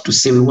throughout, to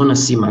say we want to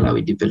see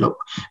Malawi develop.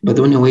 But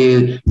the only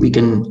way we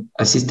can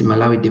assist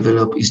Malawi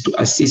develop is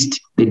to assist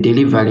the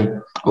delivery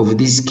of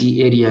these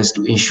key areas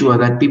to ensure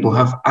that people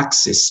have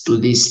access to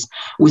this.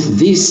 With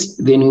this,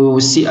 then we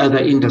will see other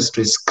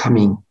industries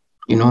coming,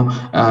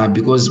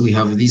 because we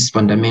have these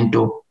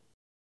fundamental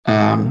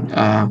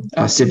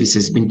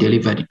services being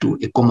delivered to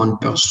a common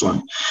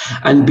person.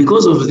 And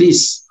because of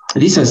this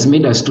has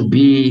made us to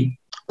be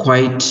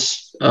quite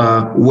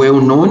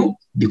well known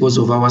because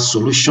of our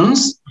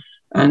solutions.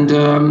 And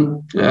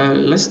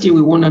last year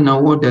we won an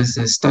award as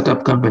a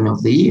Startup Company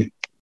of the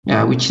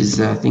Year, which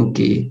is, I think,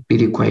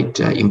 really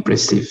quite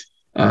impressive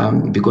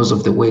because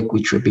of the work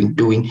which we've been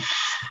doing.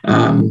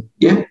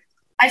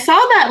 I saw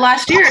that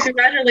last year.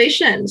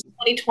 Congratulations,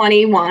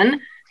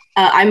 2021.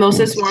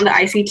 IMOSIS won the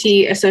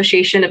ICT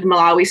Association of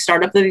Malawi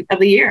Startup of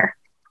the Year.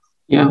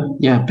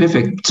 Yeah,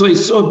 perfect. So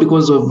it's all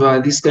because of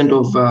this kind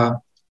of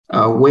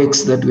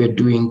works that we are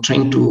doing,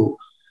 trying to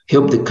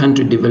help the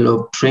country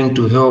develop, trying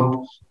to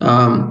help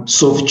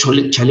solve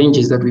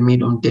challenges that we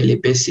meet on a daily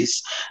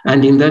basis.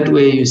 And in that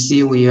way, you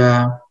see, we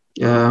are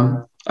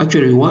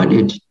actually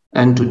rewarded.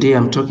 And today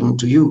I'm talking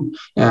to you.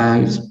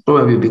 It's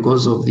probably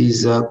because of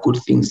these good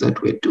things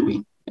that we're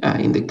doing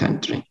in the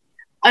country.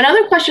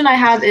 Another question I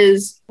have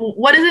is,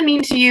 what does it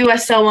mean to you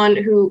as someone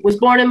who was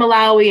born in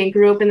Malawi and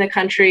grew up in the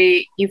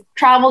country? You've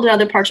traveled to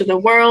other parts of the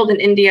world, in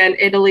India and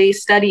Italy,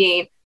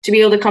 studying, to be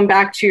able to come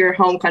back to your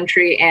home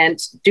country and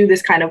do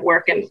this kind of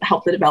work and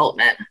help the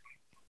development?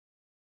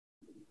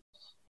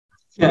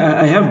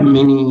 Yeah, I have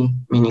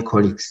many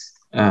colleagues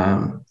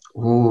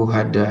who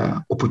had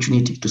the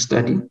opportunity to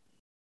study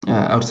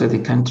outside the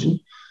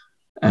country,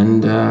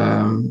 and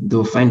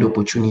they'll find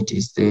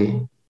opportunities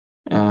there.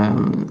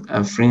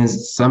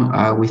 Friends, some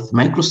are with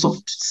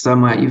Microsoft,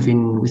 some are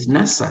even with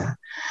NASA.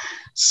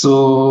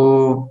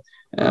 So,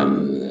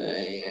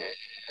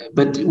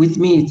 but with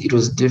me, it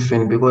was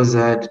different because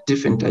I had a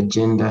different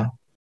agenda.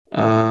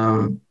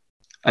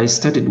 I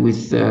started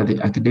with the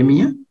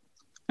academia.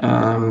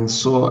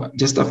 So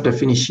just after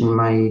finishing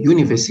my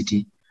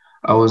university,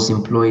 I was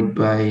employed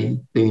by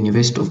the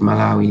University of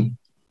Malawi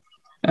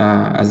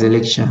as a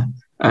lecturer.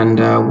 And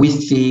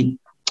with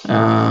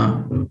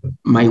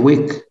my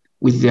work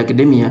with the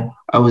academia,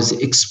 I was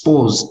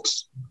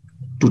exposed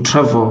to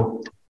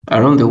travel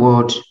around the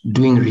world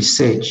doing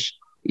research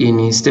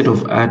in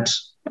state-of-art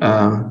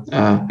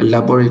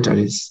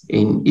laboratories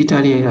in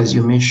Italy, as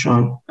you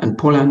mentioned, and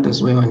Poland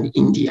as well, and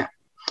India.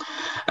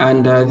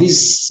 And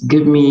this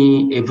gave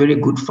me a very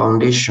good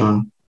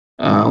foundation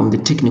on the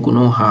technical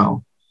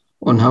know-how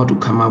on how to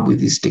come up with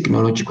these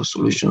technological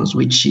solutions,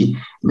 which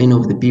many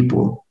of the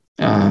people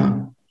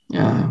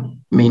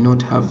may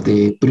not have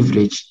the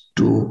privilege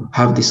to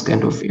have this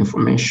kind of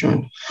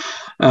information.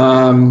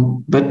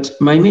 But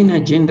my main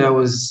agenda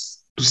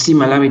was to see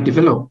Malawi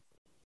develop.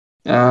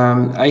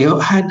 I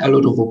had a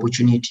lot of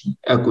opportunity.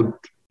 I could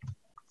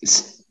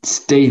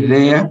stay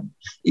there.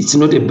 It's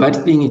not a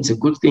bad thing, it's a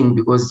good thing,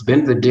 because at the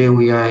end of the day,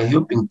 we are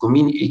helping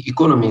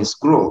economies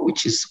grow,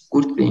 which is a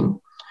good thing.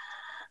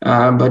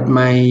 But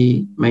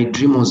my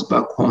dream was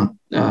back home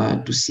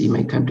to see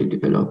my country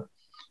develop.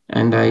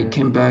 And I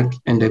came back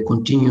and I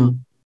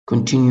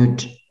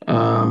continued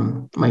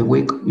my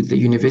work with the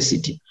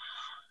university.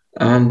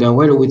 And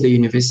while with the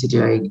university,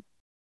 I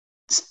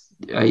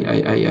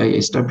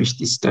established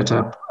this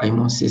startup,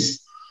 IMOSIS,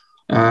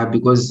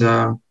 because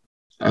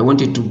I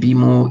wanted to be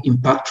more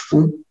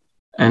impactful.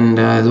 And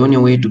the only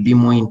way to be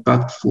more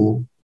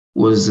impactful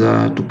was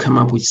to come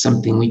up with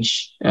something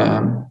which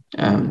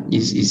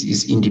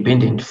is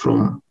independent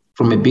from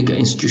a bigger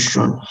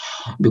institution,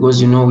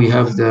 because we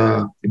have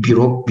the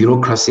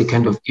bureaucracy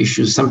kind of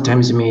issues.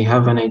 Sometimes you may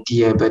have an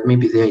idea, but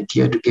maybe the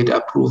idea to get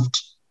approved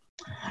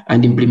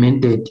and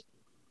implemented,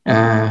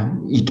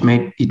 it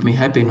may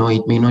happen or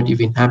it may not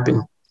even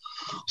happen.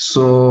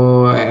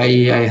 So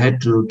I had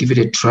to give it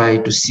a try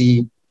to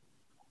see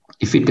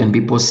if it can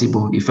be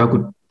possible, if I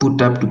could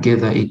put up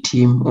together a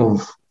team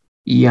of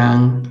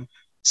young,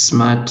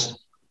 smart,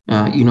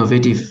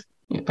 innovative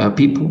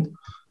people,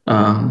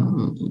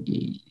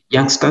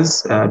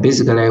 youngsters.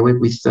 Basically, I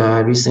work with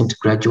recent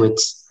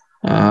graduates,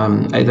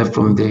 either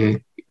from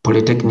the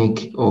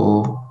Polytechnic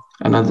or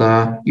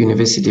another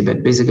university,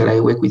 but basically I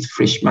work with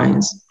fresh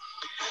minds,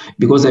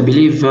 because I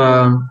believe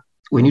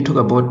when you talk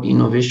about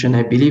innovation,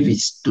 I believe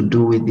it's to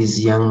do with these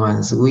young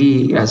ones.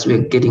 As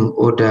we're getting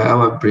older,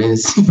 our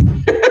brains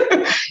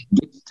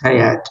get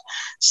tired.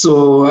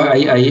 So I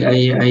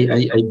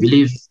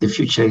believe the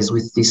future is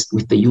with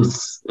the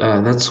youth.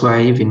 That's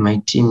why even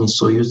my team is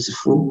so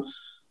useful.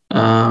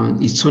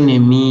 It's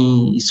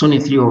only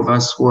three of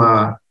us who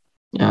are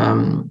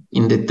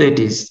in the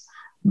 30s,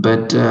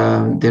 but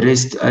the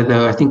rest,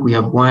 I think we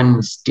have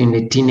one still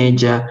a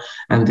teenager,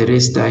 and the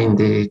rest are in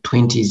the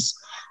 20s.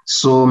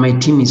 So my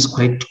team is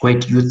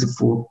quite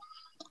youthful,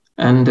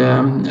 and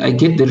I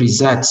get the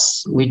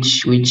results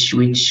which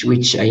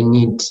I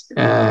need,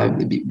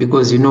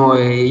 because a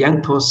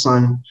young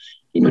person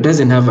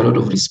doesn't have a lot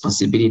of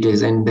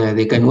responsibilities, and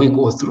they can work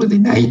all through the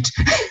night.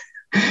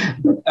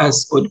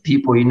 As old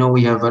people,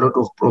 we have a lot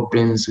of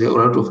problems, we have a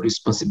lot of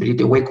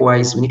responsibility.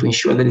 Work-wise, we need to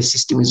ensure that the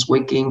system is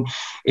working,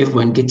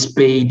 everyone gets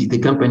paid, the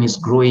company is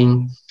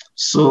growing.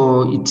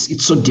 So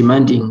it's so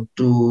demanding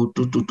to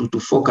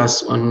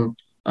focus on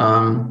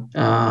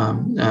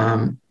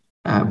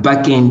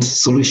back-end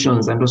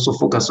solutions, and also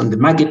focus on the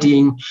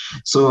marketing.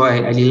 So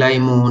I rely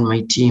more on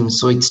my team.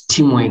 So it's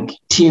teamwork.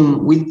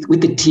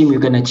 With the team, you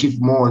can achieve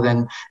more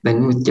than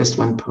with just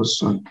one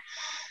person.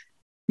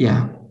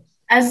 Yeah.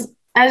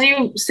 As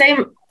you say,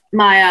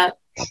 Maya,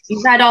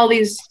 you've had all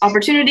these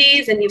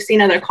opportunities and you've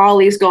seen other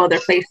colleagues go other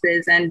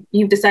places, and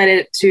you've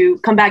decided to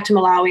come back to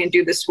Malawi and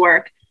do this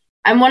work.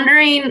 I'm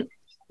wondering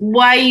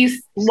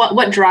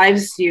what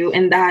drives you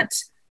in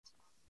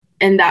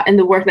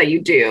the work that you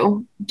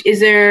do. Is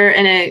there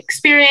an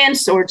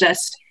experience or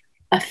just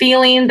a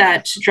feeling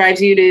that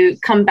drives you to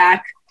come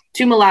back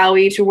to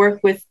Malawi to work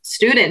with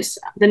students,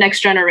 the next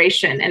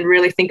generation, and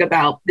really think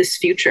about this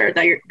future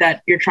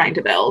that you're trying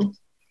to build?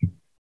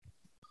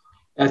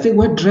 I think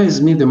what drives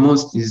me the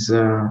most is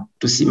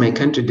to see my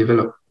country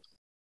develop.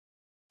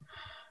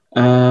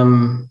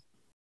 And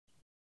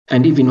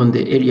even on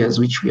the areas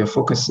which we are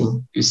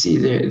focusing, you see,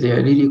 they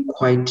are really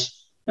quite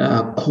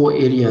core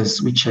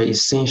areas which are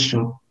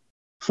essential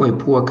for a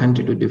poor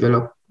country to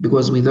develop,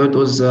 because without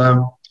those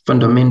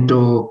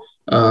fundamental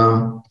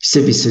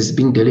services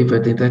being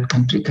delivered, that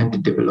country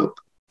can't develop.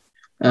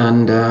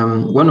 And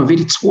one of it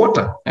is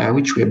water,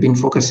 which we have been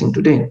focusing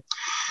today.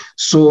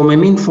 So my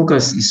main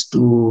focus is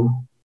to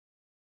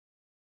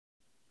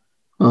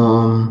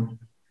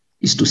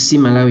see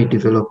Malawi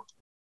develop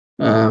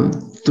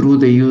through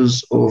the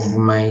use of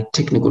my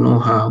technical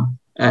know-how,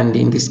 and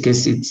in this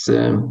case, it's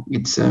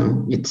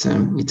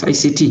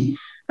ICT.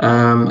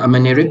 I'm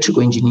an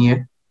electrical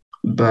engineer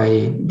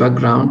by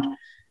background,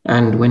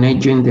 and when I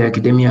joined the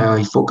academia,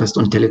 I focused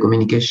on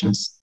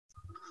telecommunications.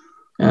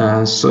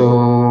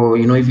 So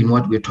even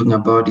what we're talking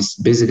about is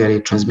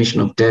basically transmission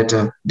of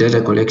data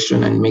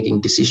collection, and making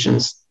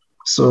decisions.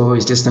 So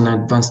it's just an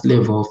advanced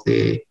level of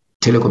the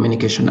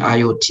telecommunication,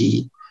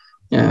 IoT.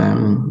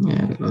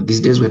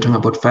 These days we're talking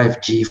about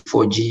 5G,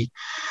 4G,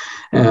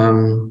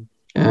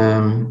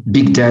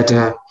 big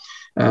data.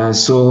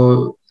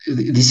 So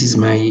this is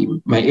my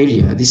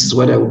area. This is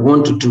what I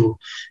want to do,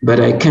 but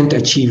I can't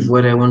achieve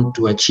what I want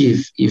to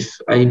achieve if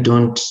I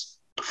don't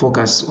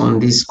focus on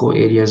these core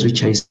areas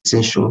which are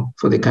essential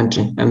for the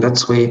country. And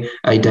that's where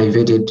I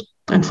diverted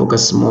and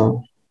focus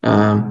more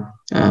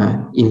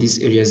in these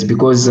areas,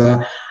 because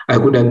I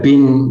could have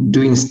been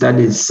doing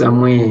studies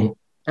somewhere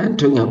and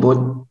talking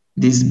about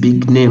these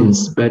big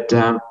names, but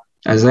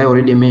as I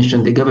already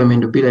mentioned, the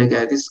government will be like,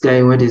 this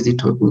guy, what is he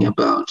talking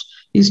about?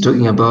 He's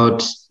talking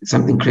about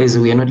something crazy.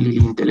 We are not really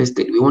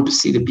interested. We want to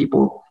see the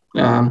people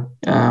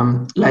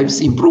lives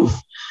improve.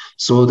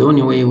 So the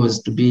only way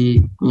was to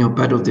be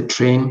part of the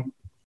train.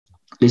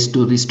 Let's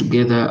do this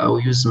together. I'll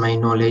use my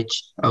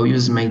knowledge. I'll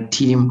use my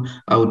team.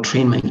 I'll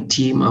train my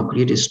team. I'll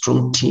create a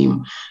strong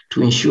team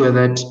to ensure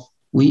that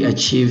we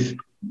achieve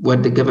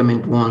what the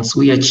government wants.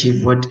 We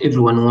achieve what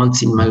everyone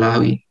wants in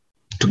Malawi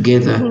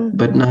together,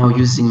 but now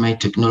using my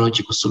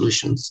technological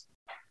solutions.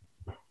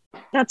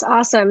 That's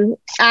awesome.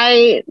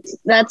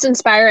 That's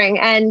inspiring.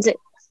 And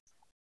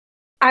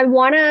I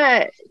want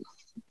to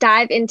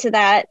dive into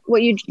that,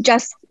 what you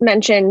just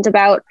mentioned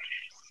about,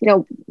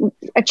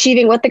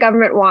 achieving what the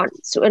government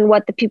wants and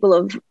what the people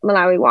of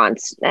Malawi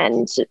wants,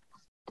 and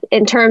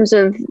in terms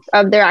of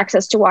their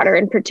access to water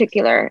in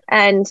particular.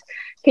 And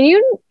can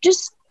you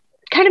just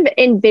kind of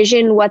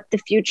envision what the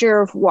future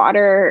of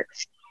water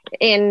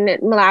in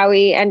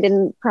Malawi and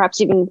in perhaps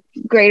even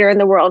greater in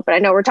the world, but I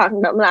know we're talking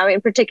about Malawi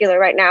in particular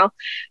right now,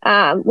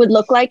 would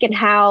look like, and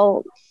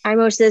how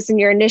Imosis and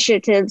your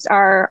initiatives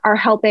are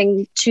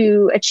helping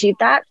to achieve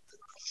that?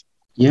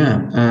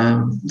 Yeah,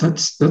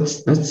 that's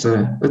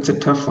a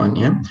tough one.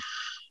 Yeah,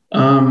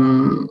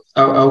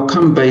 I'll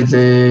come by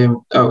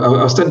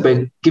I'll start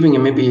by giving you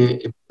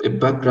maybe a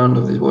background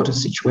of the water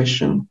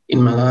situation in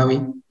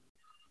Malawi,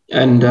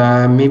 and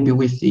maybe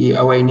with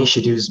our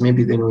initiatives,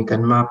 maybe then we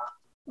can map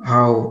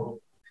how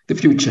the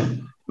future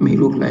may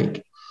look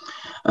like.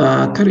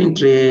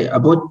 Currently,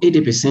 about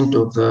 80%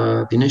 of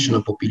the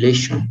national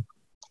population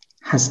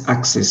has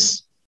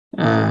access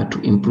to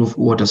improved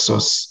water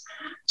source.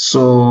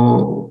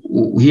 So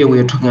here we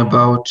are talking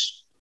about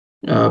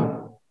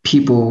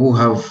people who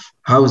have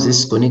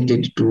houses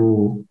connected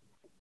to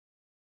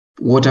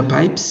water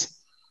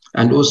pipes,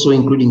 and also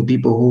including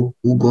people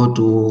who go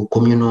to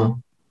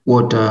communal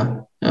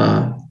water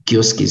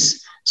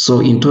kiosks. So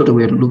in total,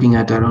 we are looking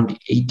at around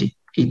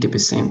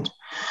 80%.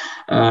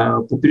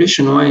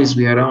 Population-wise,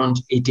 we are around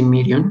 18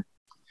 million.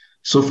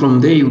 So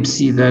from there, you would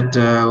see that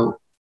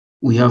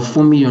we have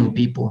 4 million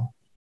people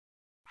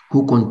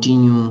who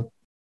continue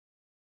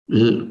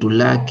to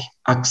lack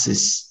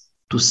access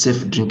to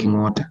safe drinking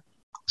water.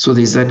 So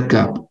there's that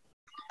gap.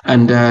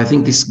 And I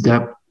think this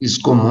gap is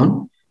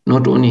common,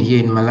 not only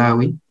here in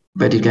Malawi,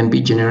 but it can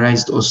be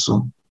generalized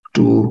also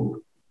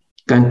to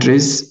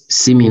countries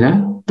similar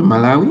to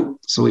Malawi.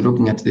 So we're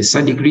looking at the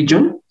SADC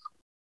region,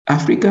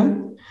 Africa,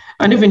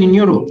 and even in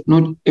Europe.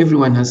 Not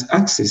everyone has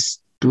access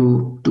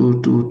to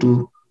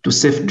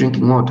safe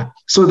drinking water.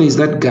 So there's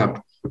that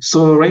gap.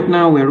 So right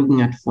now we're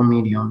looking at 4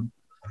 million.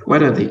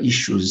 What are the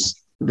issues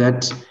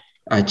that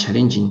are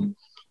challenging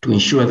to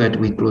ensure that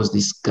we close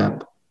this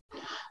gap?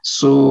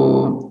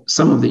 So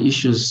some of the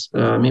issues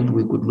maybe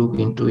we could look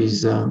into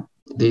is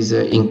there's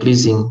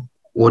increasing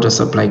water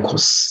supply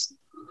costs.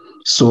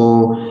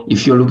 So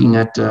if you're looking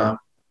at a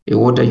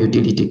water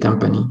utility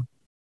company,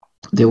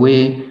 the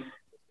way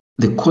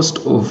the cost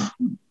of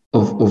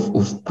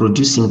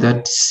producing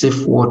that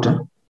safe water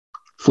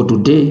for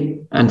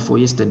today and for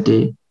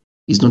yesterday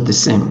is not the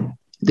same.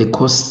 The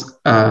costs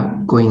are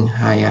going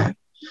higher.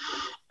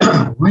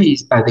 Why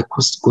are the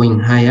costs going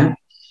higher?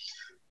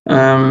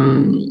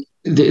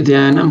 There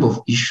are a number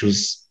of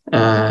issues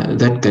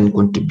that can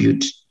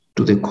contribute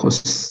to the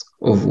costs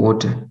of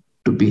water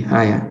to be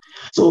higher.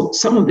 So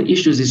some of the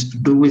issues is to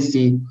do with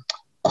the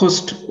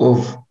cost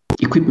of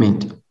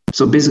equipment.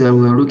 So basically,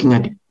 we're looking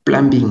at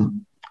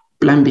plumbing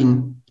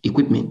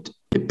equipment,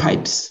 the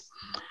pipes,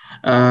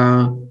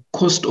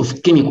 cost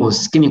of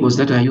chemicals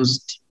that are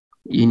used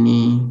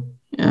in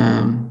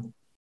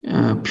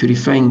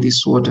purifying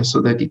this water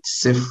so that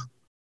it's safe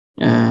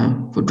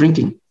for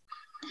drinking.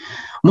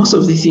 Most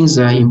of these things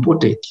are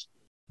imported.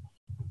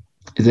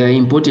 They're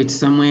imported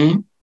somewhere,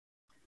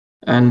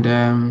 and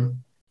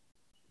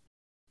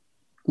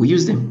we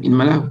use them in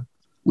Malawi.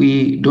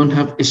 We don't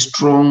have a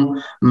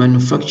strong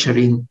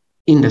manufacturing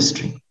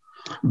industry.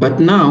 But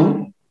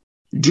now,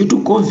 due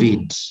to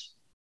COVID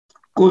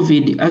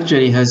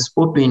actually has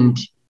opened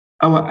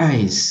our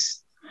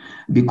eyes,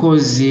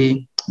 because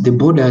the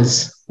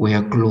borders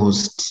were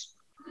closed.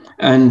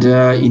 And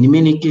in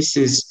many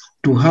cases,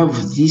 to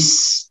have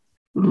these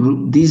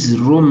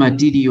raw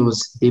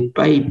materials, the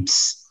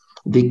pipes,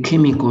 the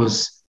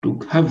chemicals, to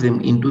have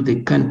them into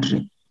the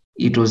country,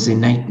 it was a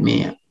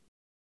nightmare.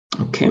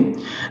 Okay.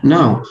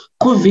 Now,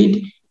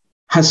 COVID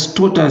has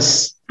taught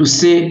us to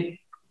say,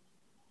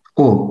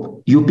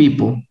 oh, you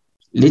people,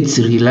 let's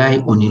rely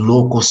on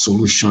local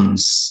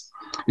solutions.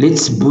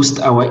 Let's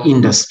boost our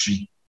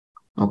industry.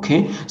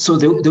 Okay. So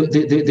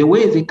the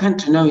way the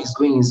country now is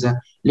going is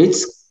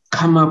let's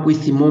come up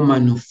with more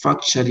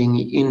manufacturing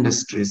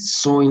industries.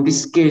 So in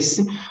this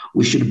case,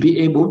 we should be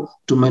able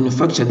to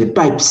manufacture the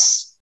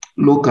pipes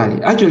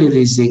locally. Actually,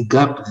 there's a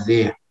gap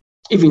there.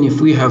 Even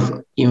if we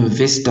have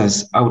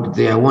investors out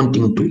there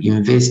wanting to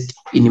invest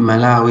in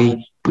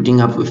Malawi,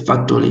 putting up a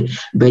factory,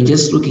 by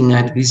just looking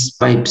at these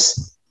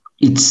pipes,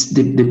 it's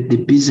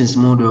the business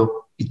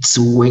model, it's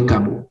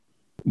workable,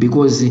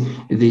 because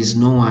there's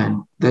no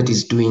one that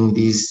is doing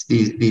these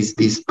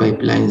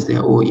pipelines.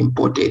 They're all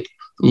imported,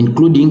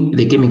 including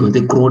the chemicals,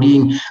 the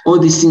chlorine, all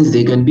these things,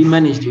 they can be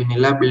managed in a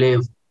lab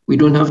level. We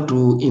don't have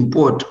to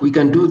import. We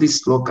can do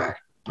this locally.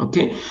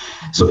 Okay.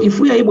 So if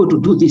we are able to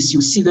do this,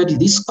 you see that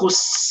this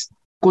cost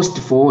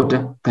for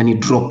water can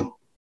drop.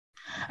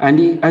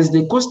 And as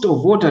the cost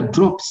of water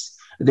drops,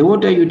 the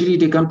water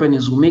utility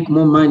companies will make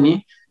more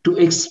money to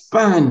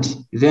expand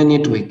their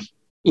network.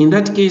 In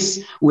that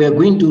case, we are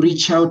going to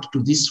reach out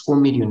to these 4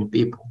 million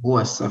people who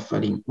are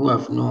suffering, who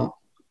have no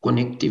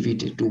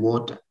connectivity to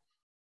water.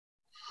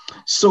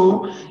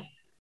 So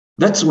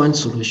that's one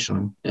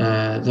solution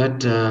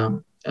that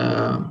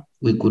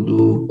we could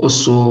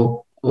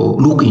also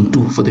look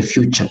into for the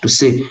future, to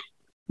say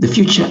the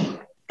future,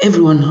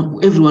 everyone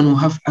will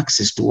have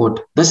access to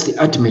water. That's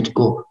the ultimate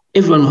goal.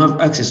 Everyone will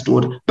have access to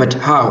water, but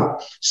how?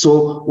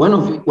 So one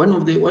of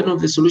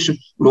the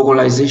solutions,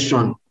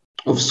 localization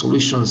of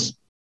solutions.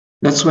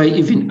 That's why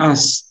even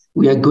us,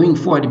 we are going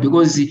forward,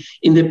 because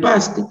in the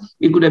past,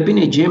 it could have been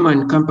a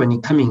German company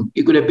coming.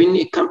 It could have been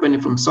a company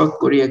from South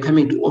Korea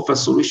coming to offer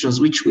solutions,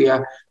 which we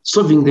are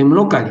solving them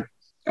locally.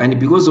 And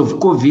because of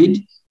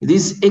COVID,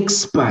 these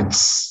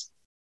experts,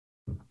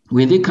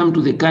 when they come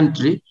to the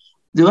country,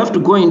 they have to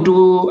go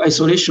into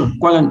isolation,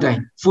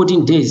 quarantine,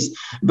 14 days.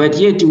 But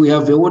yet we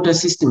have a water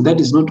system that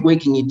is not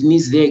working. It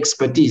needs their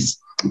expertise.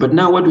 But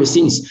now what we're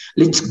saying is,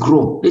 let's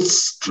grow. Let's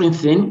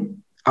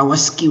strengthen our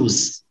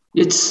skills.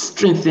 Let's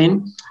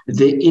strengthen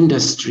the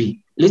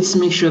industry. Let's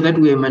make sure that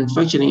we are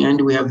manufacturing and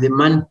we have the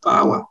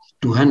manpower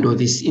to handle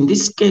this. In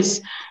this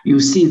case, you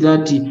see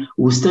that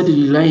we started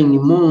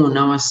relying more on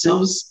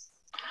ourselves.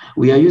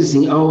 We are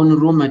using our own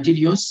raw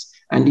materials.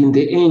 And in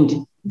the end,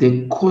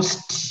 the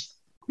cost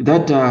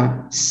that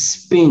are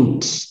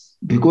spent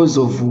because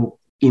of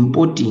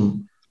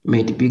importing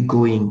might be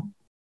going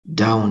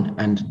down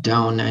and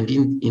down. And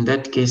in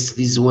that case,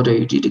 these water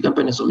utility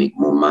companies will make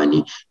more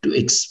money to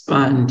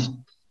expand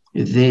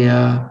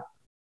their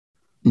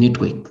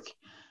network.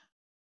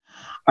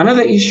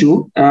 Another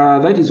issue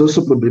that is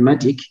also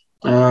problematic,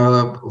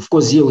 of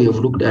course, here we have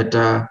looked at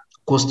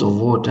cost of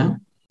water,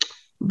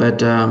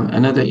 but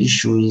another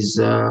issue is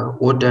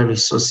water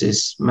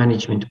resources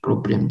management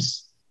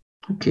problems.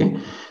 Okay,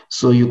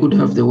 so you could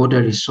have the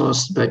water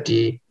resource, but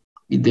they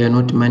are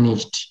not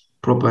managed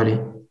properly,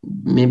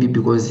 maybe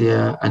because they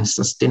are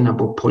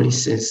unsustainable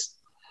policies.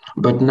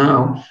 But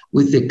now,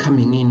 with the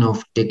coming in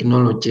of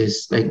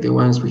technologies like the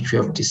ones which we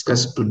have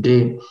discussed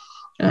today,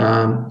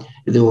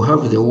 they will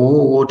have the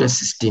whole water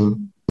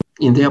system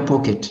in their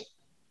pocket.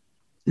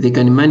 They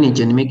can manage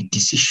and make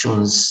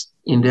decisions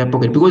in their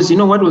pocket. Because you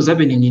know what was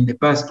happening in the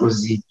past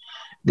was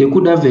they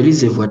could have a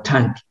reservoir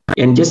tank,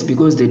 and just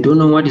because they don't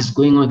know what is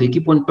going on, they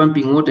keep on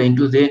pumping water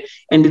into there,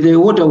 and the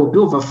water will be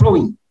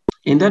overflowing.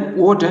 And that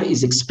water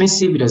is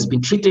expensive. It has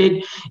been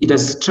treated. It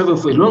has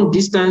traveled for a long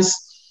distance.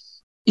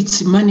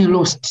 It's money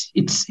lost.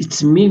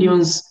 It's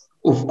millions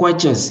of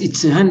kwachas.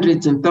 It's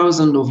hundreds and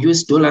thousands of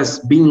US dollars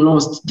being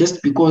lost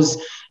just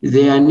because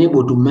they are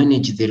unable to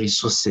manage the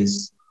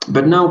resources.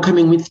 But now,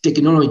 coming with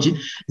technology,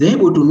 they're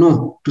able to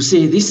know, to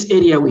say, this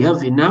area we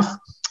have enough.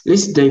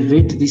 Let's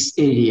divert this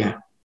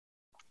area.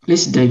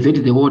 Let's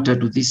divert the water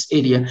to this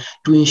area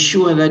to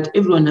ensure that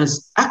everyone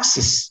has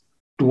access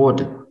to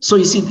water. So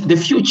you see, the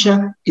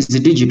future is the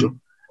digital.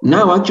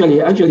 Now,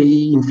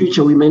 actually, in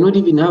future, we might not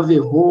even have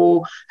a whole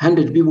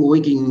 100 people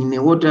working in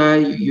a water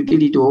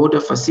utility or water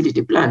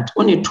facility plant.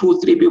 Only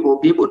 2-3 people will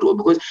be able to work,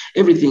 because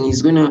everything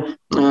is going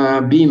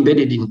to be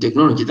embedded in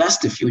technology. That's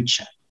the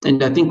future.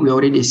 And I think we're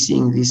already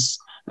seeing this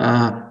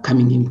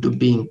coming into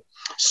being.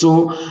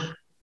 So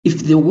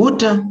if the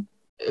water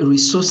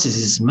resources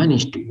is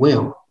managed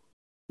well,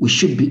 we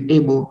should be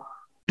able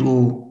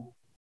to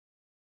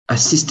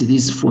assist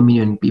these 4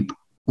 million people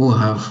who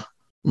have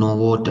no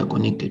water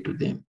connected to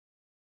them.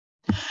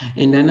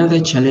 And another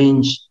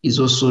challenge is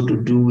also to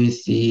do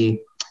with the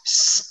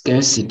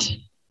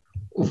scarcity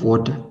of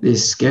water. The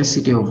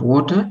scarcity of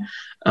water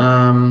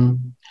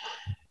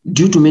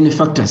due to many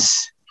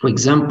factors. For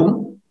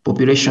example,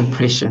 population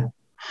pressure,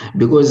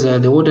 because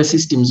the water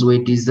systems were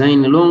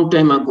designed a long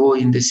time ago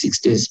in the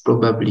 60s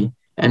probably,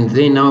 and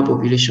then our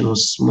population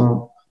was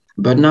small.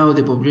 But now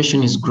the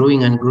population is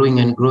growing and growing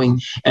and growing.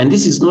 And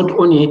this is not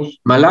only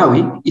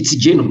Malawi, it's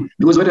general.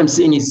 Because what I'm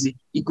saying is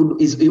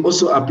it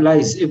also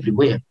applies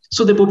everywhere.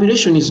 So the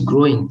population is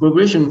growing.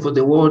 Population for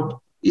the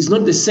world is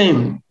not the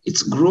same.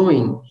 It's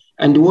growing.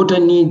 And the water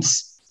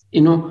needs,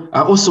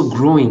 are also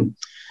growing.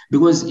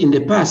 Because in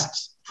the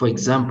past, for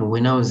example,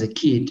 when I was a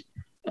kid,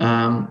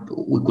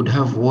 we could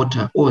have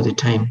water all the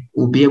time.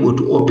 We'll be able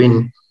to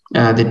open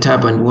the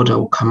tap and water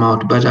will come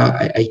out. But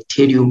I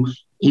tell you,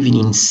 even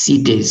in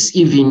cities,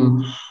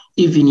 even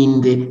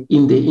in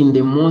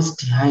the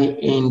most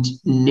high-end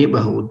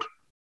neighborhood,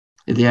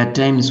 there are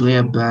times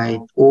whereby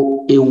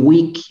a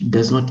week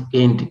does not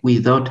end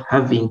without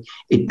having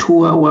a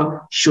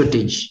 2-hour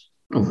shortage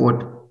of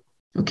water.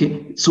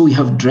 Okay, so we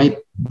have dry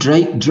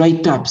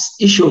taps.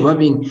 Issue of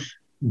having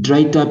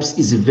dry taps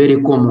is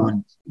very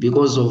common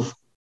because of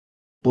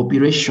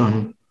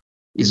population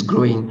is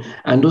growing,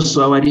 and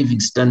also our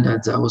living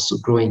standards are also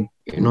growing.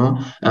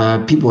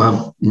 People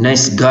have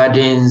nice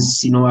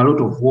gardens. A lot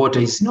of water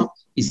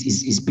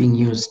is being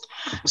used.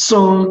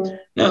 So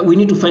we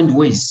need to find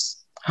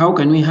ways. How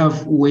can we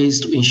have ways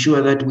to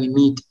ensure that we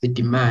meet the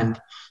demand?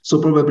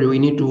 So probably we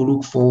need to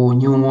look for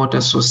new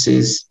water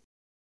sources,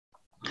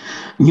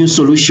 new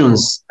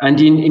solutions, and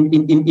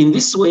in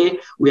this way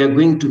we are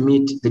going to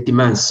meet the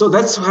demands. So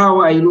that's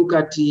how I look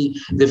at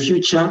the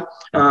future,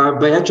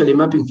 by actually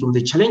mapping from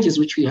the challenges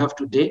which we have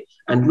today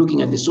and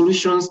looking at the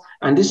solutions,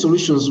 and these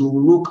solutions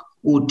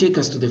will take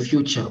us to the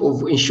future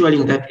of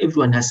ensuring that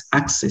everyone has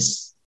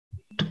access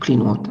to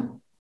clean water.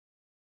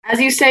 As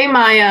you say,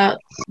 Maya,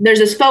 there's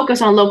this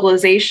focus on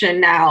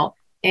localization now,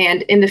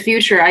 and in the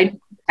future,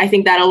 I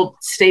think that'll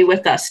stay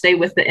with us, stay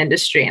with the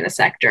industry and the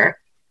sector.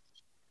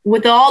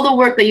 With all the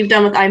work that you've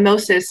done with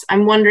Imosis,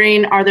 I'm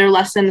wondering, are there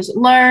lessons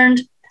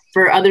learned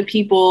for other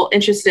people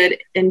interested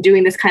in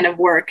doing this kind of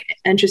work,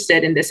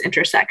 interested in this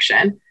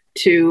intersection,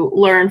 to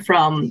learn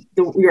from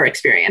your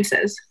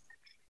experiences?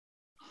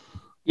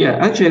 Yeah,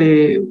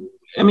 actually,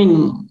 I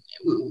mean,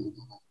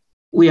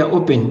 we are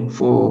open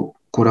for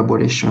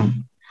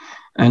collaboration.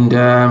 And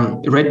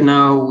right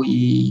now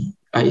we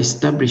are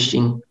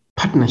establishing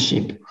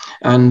partnership,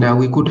 and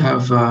we could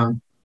have a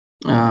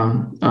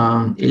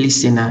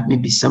listener,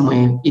 maybe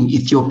somewhere in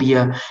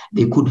Ethiopia,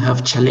 they could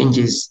have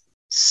challenges,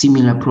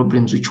 similar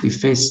problems which we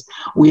face.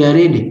 We are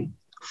ready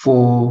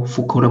for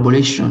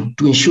collaboration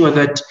to ensure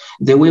that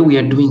the way we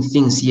are doing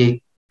things here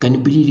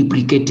can be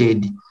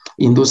replicated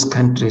in those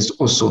countries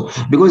also.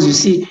 Because you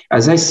see,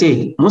 as I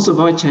said, most of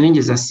our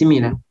challenges are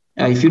similar.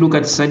 If you look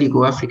at SADC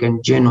or Africa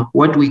in general,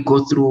 what we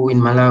go through in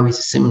Malawi is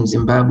the same in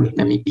Zimbabwe,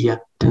 Namibia,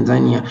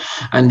 Tanzania,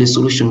 and the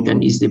solution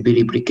can easily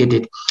be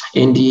replicated.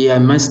 And I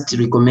must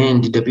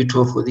recommend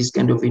W12 for this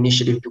kind of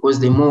initiative, because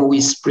the more we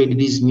spread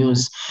this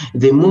news,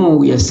 the more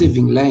we are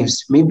saving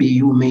lives. Maybe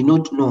you may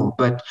not know,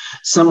 but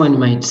someone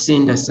might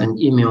send us an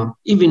email,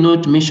 even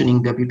not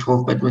mentioning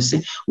W12, but will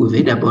say, we've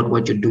heard about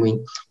what you're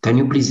doing. Can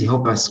you please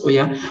help us? Oh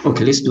yeah,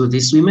 okay, let's do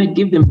this. We might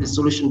give them the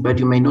solution, but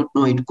you might not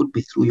know it could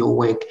be through your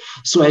work.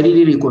 So I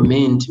really recommend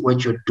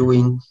what you're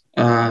doing.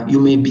 You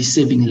may be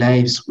saving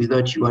lives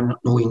without you are not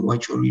knowing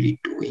what you're really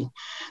doing.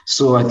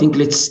 So I think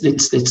let's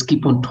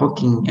keep on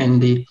talking.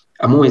 And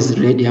I'm always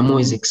ready. I'm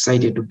always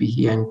excited to be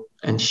here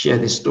and share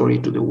the story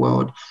to the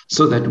world,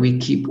 so that we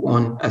keep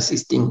on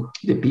assisting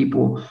the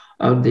people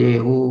out there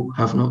who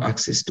have no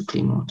access to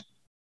clean water.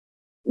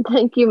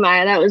 Thank you,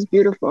 Maya. That was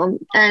beautiful.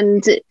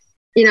 And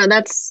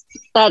that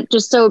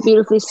just so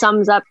beautifully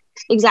sums up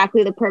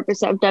exactly the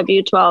purpose of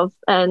W12.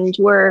 And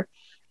we're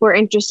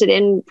interested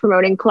in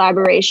promoting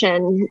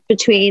collaboration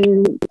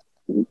between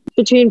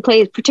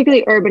places,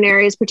 particularly urban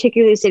areas,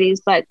 particularly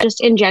cities, but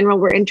just in general,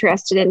 we're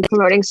interested in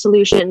promoting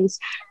solutions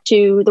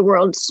to the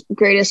world's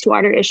greatest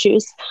water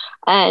issues,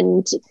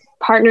 and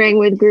partnering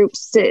with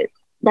groups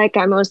like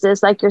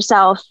Osmosis, like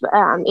yourself,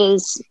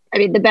 is,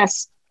 the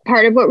best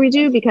part of what we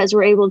do, because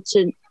we're able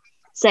to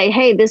say,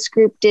 hey, this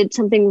group did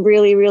something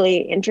really, really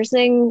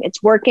interesting.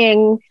 It's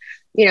working.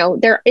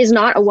 There is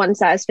not a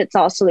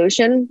one-size-fits-all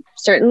solution,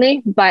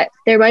 certainly, but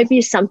there might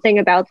be something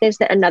about this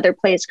that another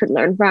place could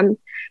learn from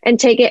and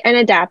take it and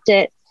adapt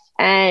it.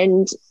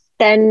 And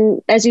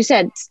then, as you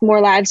said, more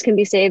lives can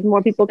be saved,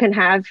 more people can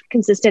have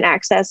consistent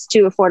access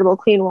to affordable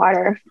clean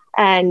water.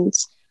 And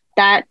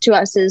that, to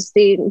us, is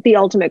the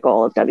ultimate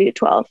goal of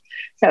W12.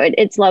 So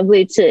it's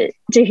lovely to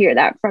hear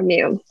that from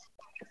you.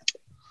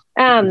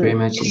 Very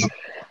much.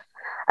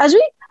 As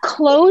we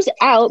close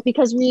out,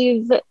 because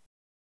we've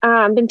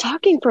been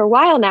talking for a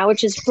while now,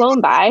 which has flown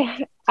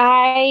by,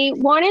 I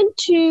wanted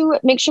to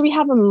make sure we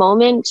have a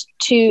moment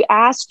to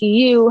ask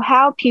you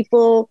how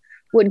people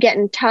would get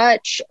in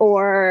touch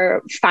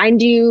or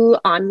find you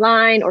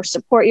online or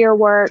support your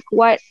work.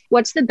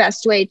 What's the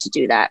best way to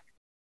do that?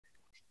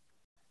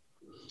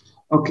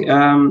 Okay,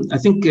 I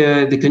think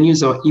they can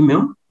use our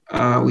email.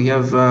 We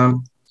have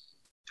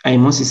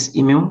Osmosis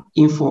email,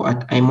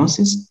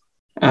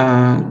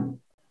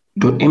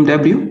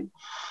 info@osmosis.mw.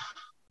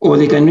 Or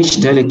they can reach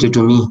directly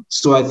to me.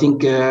 So I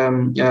think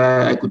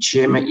I could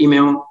share my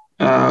email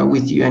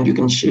with you, and you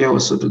can share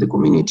also to the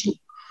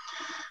community.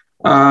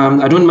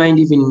 I don't mind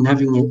even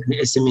having an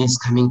SMS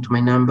coming to my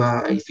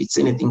number. If it's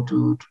anything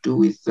to do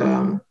with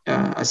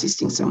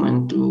assisting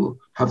someone to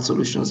have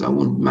solutions, I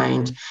won't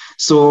mind.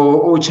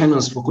 So all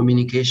channels for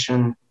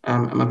communication,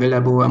 I'm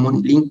available. I'm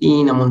on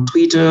LinkedIn, I'm on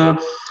Twitter,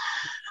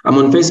 I'm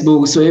on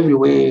Facebook. So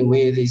everywhere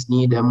where there's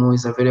need, I'm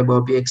always available.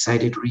 I'll be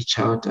excited to reach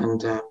out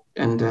and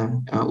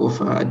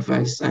offer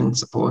advice and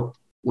support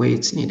where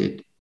it's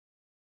needed.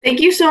 Thank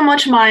you so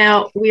much,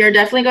 Maya. We are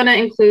definitely going to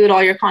include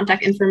all your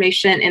contact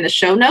information in the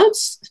show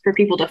notes for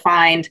people to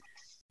find.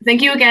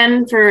 Thank you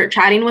again for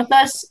chatting with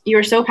us.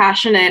 You're so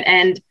passionate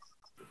and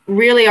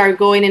really are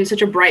going in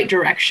such a bright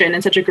direction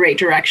and such a great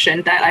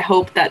direction that I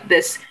hope that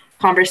this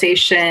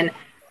conversation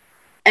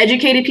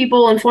educated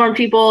people, informed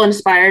people,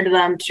 inspired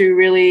them to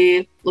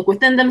really look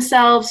within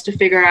themselves to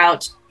figure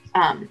out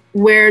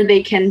where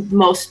they can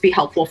most be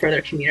helpful for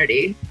their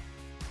community.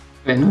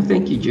 No,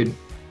 thank you, Jude.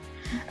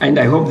 And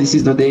I hope this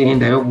is not the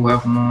end. I hope we'll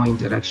have more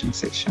interaction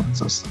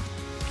sections also.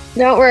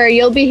 Don't worry,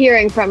 you'll be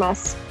hearing from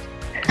us.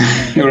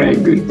 All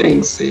right, good.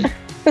 Thanks.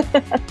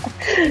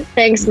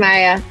 Thanks,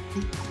 Maya.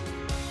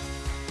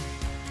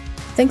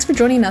 Thanks for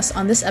joining us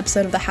on this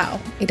episode of The How,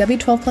 a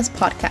W12 Plus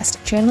podcast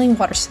channeling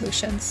water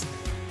solutions.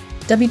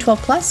 W12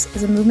 Plus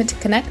is a movement to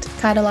connect,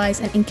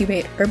 catalyze, and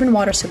incubate urban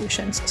water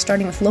solutions,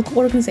 starting with local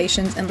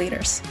organizations and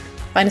leaders.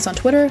 Find us on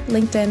Twitter,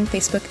 LinkedIn,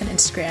 Facebook, and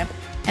Instagram,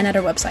 and at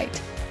our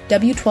website,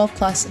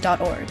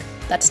 w12plus.org.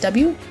 That's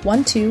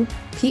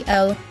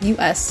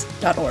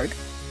W12plus.org.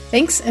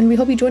 Thanks, and we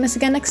hope you join us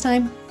again next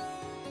time.